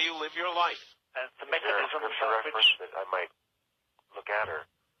 In the way you live your life. And the Is there a mechanism scripture reference that I might look at, or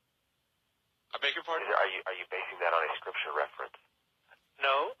I beg your pardon? are you basing that on a scripture reference?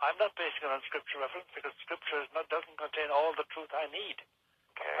 No, I'm not basing it on scripture reference because scripture doesn't contain all the truth I need.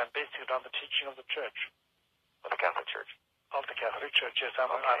 Okay. I'm basing it on the teaching of the church. Of the Catholic Church? Of the Catholic Church, yes.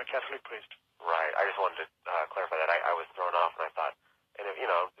 I'm a Catholic priest. Right. I just wanted to clarify that. I was thrown off, and I thought, and if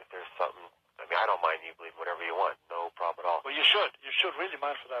there's something, I don't mind you believe whatever you want. No problem at all. Well, you should. You should really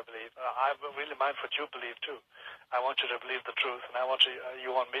mind what I believe. I really mind what you believe, too. I want you to believe the truth, and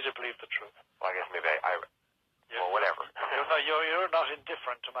you want me to believe the truth. Well, I guess maybe well, whatever. You're not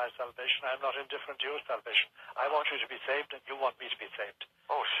indifferent to my salvation. I'm not indifferent to your salvation. I want you to be saved, and you want me to be saved.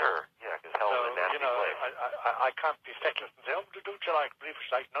 Oh, sure. Yeah, because hell is a nasty place. I can't be feckless and say, oh, do what you like, believe what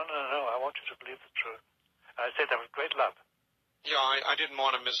you like. No. I want you to believe the truth. And I say that with great love. Yeah, I didn't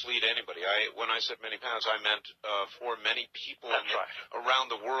want to mislead anybody. When I said many paths, I meant for many people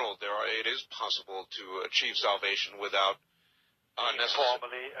around the world, it is possible to achieve salvation without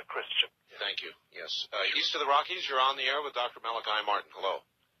formally a Christian. Thank you. Yes. East of the Rockies, you're on the air with Dr. Malachi Martin. Hello.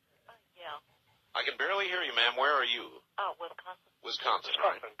 Yeah. I can barely hear you, ma'am. Where are you? Wisconsin. Wisconsin,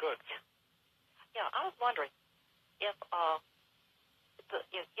 right. Good. Yeah, I was wondering if,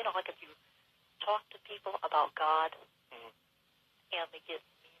 like if you talk to people about God and they get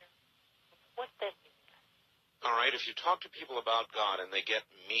meaner, what's that mean? All right, if you talk to people about God and they get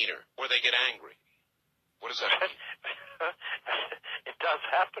meaner or they get angry, what does that mean? It does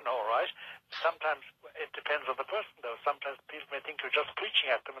happen, all right. Sometimes it depends on the person, though. Sometimes people may think you're just preaching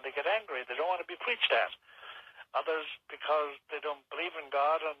at them and they get angry. They don't want to be preached at. Others, because they don't believe in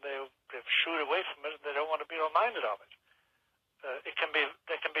God and they've shooed away from it and they don't want to be reminded of it. There can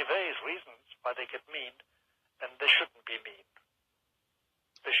be various reasons why they get mean, and they shouldn't be mean.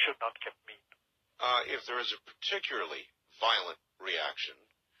 They should not get mean. If there is a particularly violent reaction,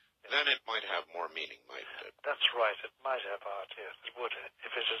 then it might have more meaning, mightn't it? That's right. It might have art, yes. It would,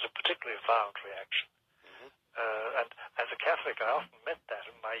 if it is a particularly violent reaction. And as a Catholic, I often met that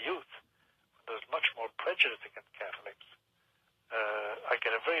in my youth. There's much more prejudice against Catholics. I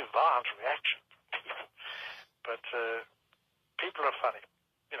get a very violent reaction from people. But people are funny,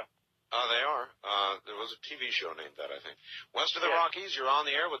 They are. There was a TV show named that, I think. West of the Rockies, you're on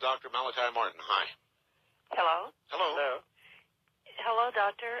the air with Dr. Malachi Martin. Hi. Hello. Hello. Hello,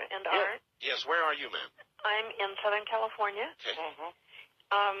 Doctor and Art. Yes, where are you, ma'am? I'm in Southern California. Okay.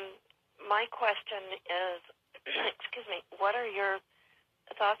 My question is, excuse me, what are your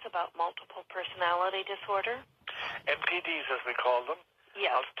thoughts about multiple personality disorder? MPDs, as we call them.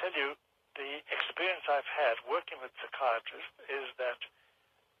 Yes. I'll tell you, the experience I've had working with psychiatrists is that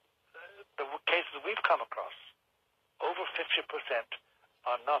the cases we've come across, over 50%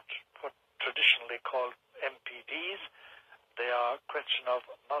 are not what traditionally called MPDs, They are a question of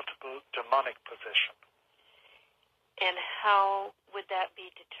multiple demonic possession. And how would that be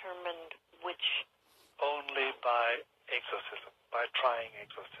determined? Which? Only by exorcism, by trying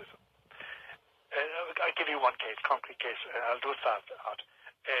exorcism. I'll give you one case, concrete case. I'll do it fast out.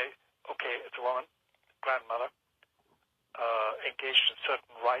 Okay, it's a woman, grandmother, engaged in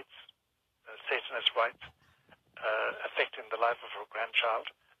certain rites, Satanist rites, affecting the life of her grandchild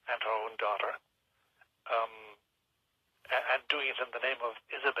and her own daughter, and doing it in the name of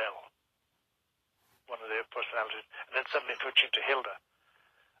Isabel, one of their personalities, and then suddenly switching to Hilda,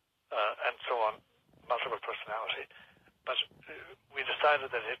 and so on, multiple personality. But we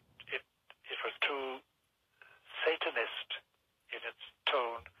decided that it was too Satanist in its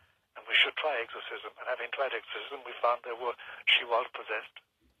tone, and we should try exorcism. And having tried exorcism, we found she was possessed.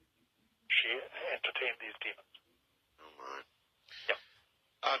 She entertained these demons. Oh, my. Yeah.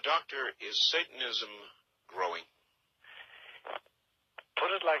 Doctor, is Satanism growing?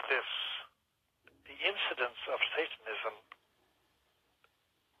 Put it like this. The incidence of Satanism,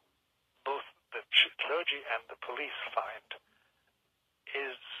 both the clergy and the police find,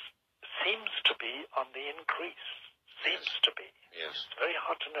 seems to be on the increase. Seems to be. Yes. It's very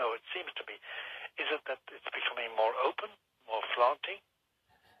hard to know. It seems to be. Is it that it's becoming more open, more flaunting?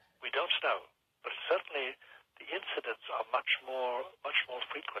 We don't know. But certainly the incidents are much more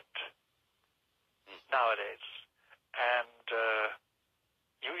frequent nowadays. And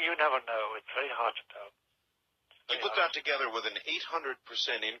you never know. It's very hard to know. You put that together with an 800%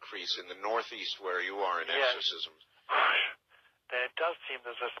 increase in the Northeast where you are in exorcisms. There does seem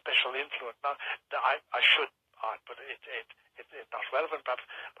there's a special influence. Now, I should, but it's not relevant, perhaps,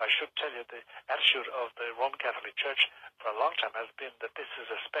 but I should tell you the attitude of the Roman Catholic Church for a long time has been that this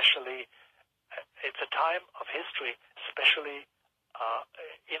is it's a time of history, especially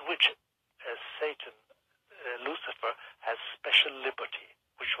in which Satan, Lucifer, has special liberty,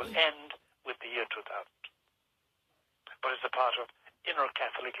 which will end with the year 2000. But it's a part of inner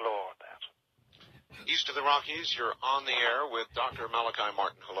Catholic law, that. East of the Rockies, you're on the air with Dr. Malachi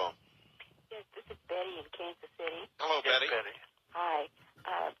Martin. Hello. Yes, this is Betty in Kansas City. Hello, Yes, Betty. Hi.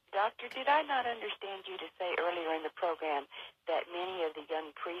 Doctor, did I not understand you to say earlier in the program that many of the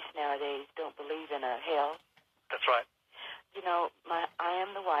young priests nowadays don't believe in a hell? That's right. You know, I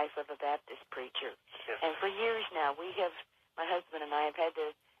am the wife of a Baptist preacher. Yes. And for years now, my husband and I have had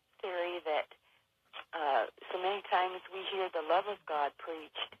the theory that so many times we hear the love of God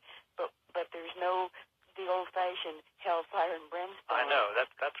preached, but there's no the old-fashioned hellfire and brimstone. I know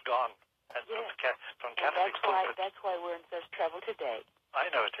that's gone. And yes. From Catholic pulpit. That's why we're in such trouble today. I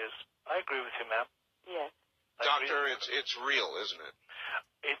know it is. I agree with you, ma'am. Yes. Doctor, it's real, isn't it?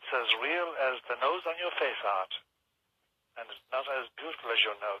 It's as real as the nose on your face, Art. And it's not as beautiful as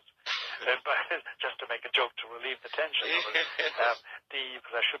your nose. Just to make a joke to relieve the tension of it.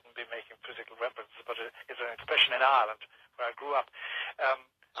 Because I shouldn't be making physical references, but it's an expression in Ireland, where I grew up.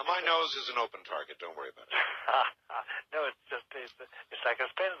 My nose is an open target. Don't worry about it. No, it's like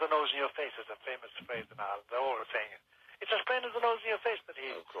as plain as the nose in your face is a famous phrase in Ireland. They're always saying it. It's as plain as the nose in your face that he...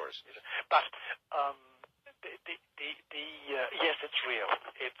 Of course. But yes, it's real.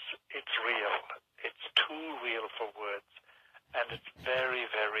 It's real. It's too real for words, and it's very,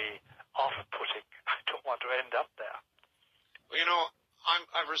 very off-putting. I don't want to end up there. Well, you know,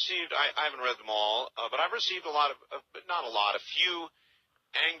 I've received. I haven't read them all, but I've received a lot of, but not a lot, a few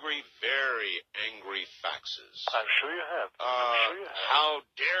very angry faxes. I'm sure you have. How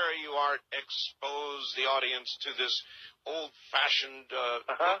dare you, Art, expose the audience to this old-fashioned,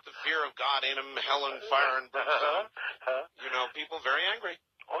 with the fear of God in them, hell and fire and brimstone. You know, people very angry.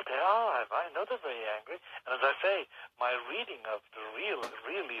 Oh, they are. I know they're very angry. And as I say, my reading of the really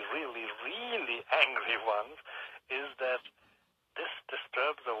angry ones is that this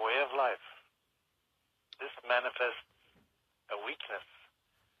disturbs a way of life. This manifests a weakness.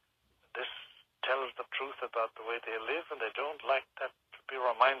 This tells the truth about the way they live, and they don't like that to be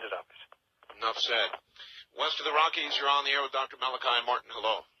reminded of it. Enough said. West of the Rockies, you're on the air with Dr. Malachi Martin.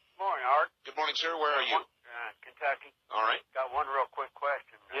 Hello. Morning, Art. Good morning, sir. Where are you? Kentucky. All right. Got one real quick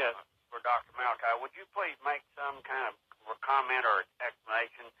question for Dr. Malachi. Would you please make some kind of comment or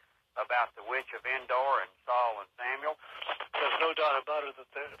explanation about the Witch of Endor and Saul and Samuel? There's no doubt about it that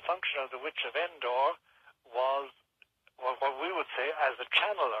the function of the Witch of Endor was what we would say as a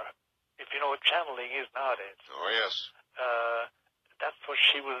channeler, if you know what channeling is nowadays. Oh, yes. That's what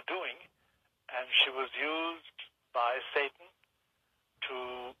she was doing, and she was used by Satan to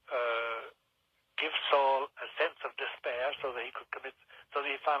give Saul a sense of despair so that he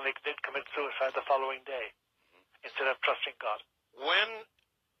finally did commit suicide the following day, instead of trusting God. When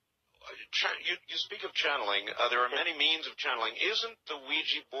you speak of channeling. There are many means of channeling. Isn't the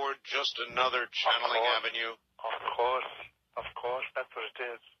Ouija board just another channeling avenue? Of course, that's what it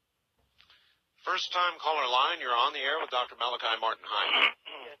is. First time caller line, you're on the air with Dr. Malachi Martin. Hi.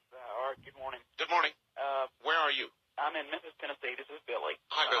 Yes, Art, good morning. Good morning. Where are you? I'm in Memphis, Tennessee. This is Billy.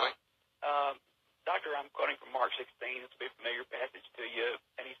 Hi, Billy. Doctor, I'm quoting from Mark 16. It's a bit familiar passage to you.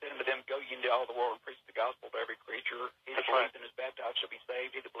 And he said unto them, Go ye into all the world and preach the gospel to every creature. He that believes and is baptized shall be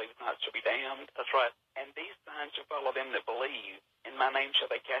saved. He that believes not shall be damned. That's right. And these signs shall follow them that believe. In my name shall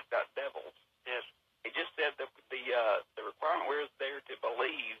they cast out devils. Yes. It just said the requirement where is there to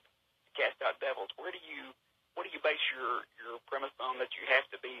believe to cast out devils. What do you base your premise on that you have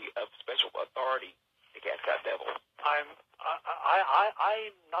to be of special authority to cast out devils? I'm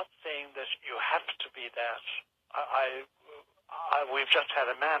not saying that you have to be that. We've just had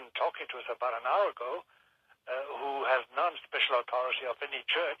a man talking to us about an hour ago who has none special authority of any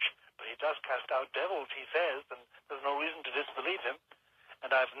church, but he does cast out devils, he says, and there's no reason to disbelieve him.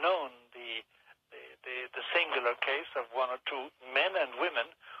 And I've known the singular case of one or two men and women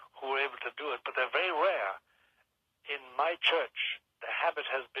who were able to do it, but they're very rare. In my church, the habit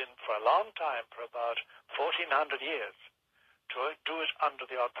has been for a long time, for about 1,400 years, to do it under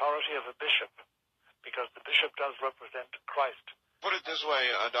the authority of a bishop, because the bishop does represent Christ. Put it this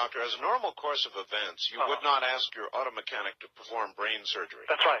way, Doctor, as a normal course of events, you would not ask your auto mechanic to perform brain surgery.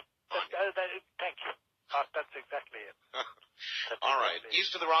 That's right. Thank you. That's exactly it. All right.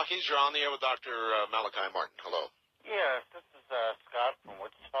 East of the Rockies, you're on the air with Dr. Malachi Martin. Hello. Yes, this is Scott from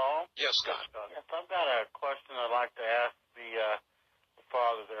Wichita. Yes, Scott. Yes, I've got a question I'd like to ask the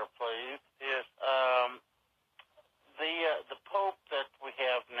father there, please. Yes. The Pope that we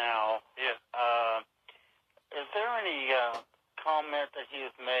have now. Yes. Is there any comment that he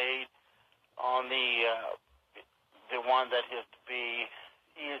has made on the one that is to be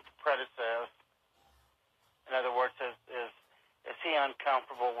he is to predecess? In other words, is he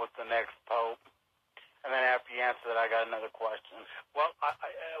uncomfortable with the next Pope? And then after you answer that, I got another question. Well,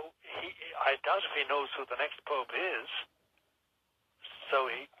 I doubt if he knows who the next Pope is. So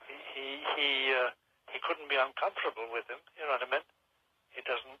he couldn't be uncomfortable with him. You know what I mean? He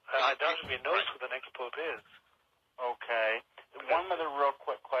doesn't. I doubt if he knows who the next Pope is. Okay. One other real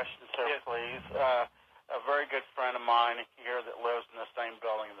quick question, sir, please. A very good friend of mine here that lives in the same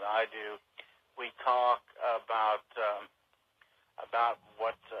building that I do. We talk about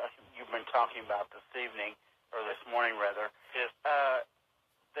what you've been talking about this evening, or this morning, rather. Yes.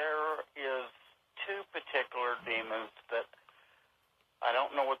 There is two particular demons that I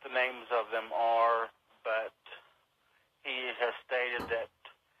don't know what the names of them are, but he has stated that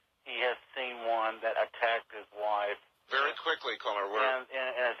he has seen one that attacked his wife. Very quickly, caller. In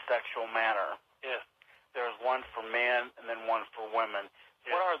a sexual manner. Yes. There's one for men and then one for women.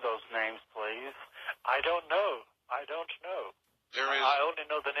 Yes. What are those names, please? I don't know. I only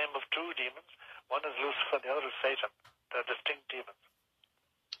know the name of two demons. One is Lucifer, the other is Satan. They're distinct demons.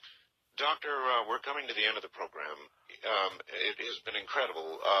 Doctor, we're coming to the end of the program. It has been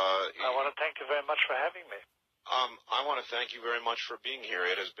incredible. I want to thank you very much for having me. I want to thank you very much for being here.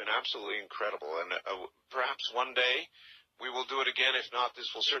 It has been absolutely incredible. And perhaps one day we will do it again. If not, this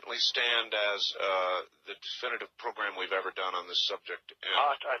will certainly stand as the definitive program we've ever done on this subject.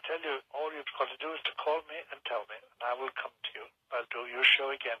 Art, I tell you, all you've got to do is to call me and tell me, and I will come to you. I'll do your show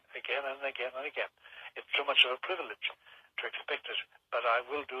again and again and again. It's too much of a privilege to expect it, but I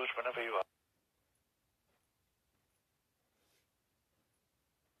will do it whenever you are.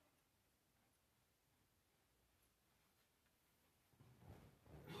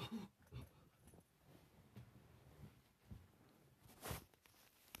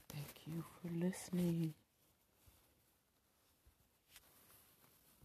 Thank you for listening.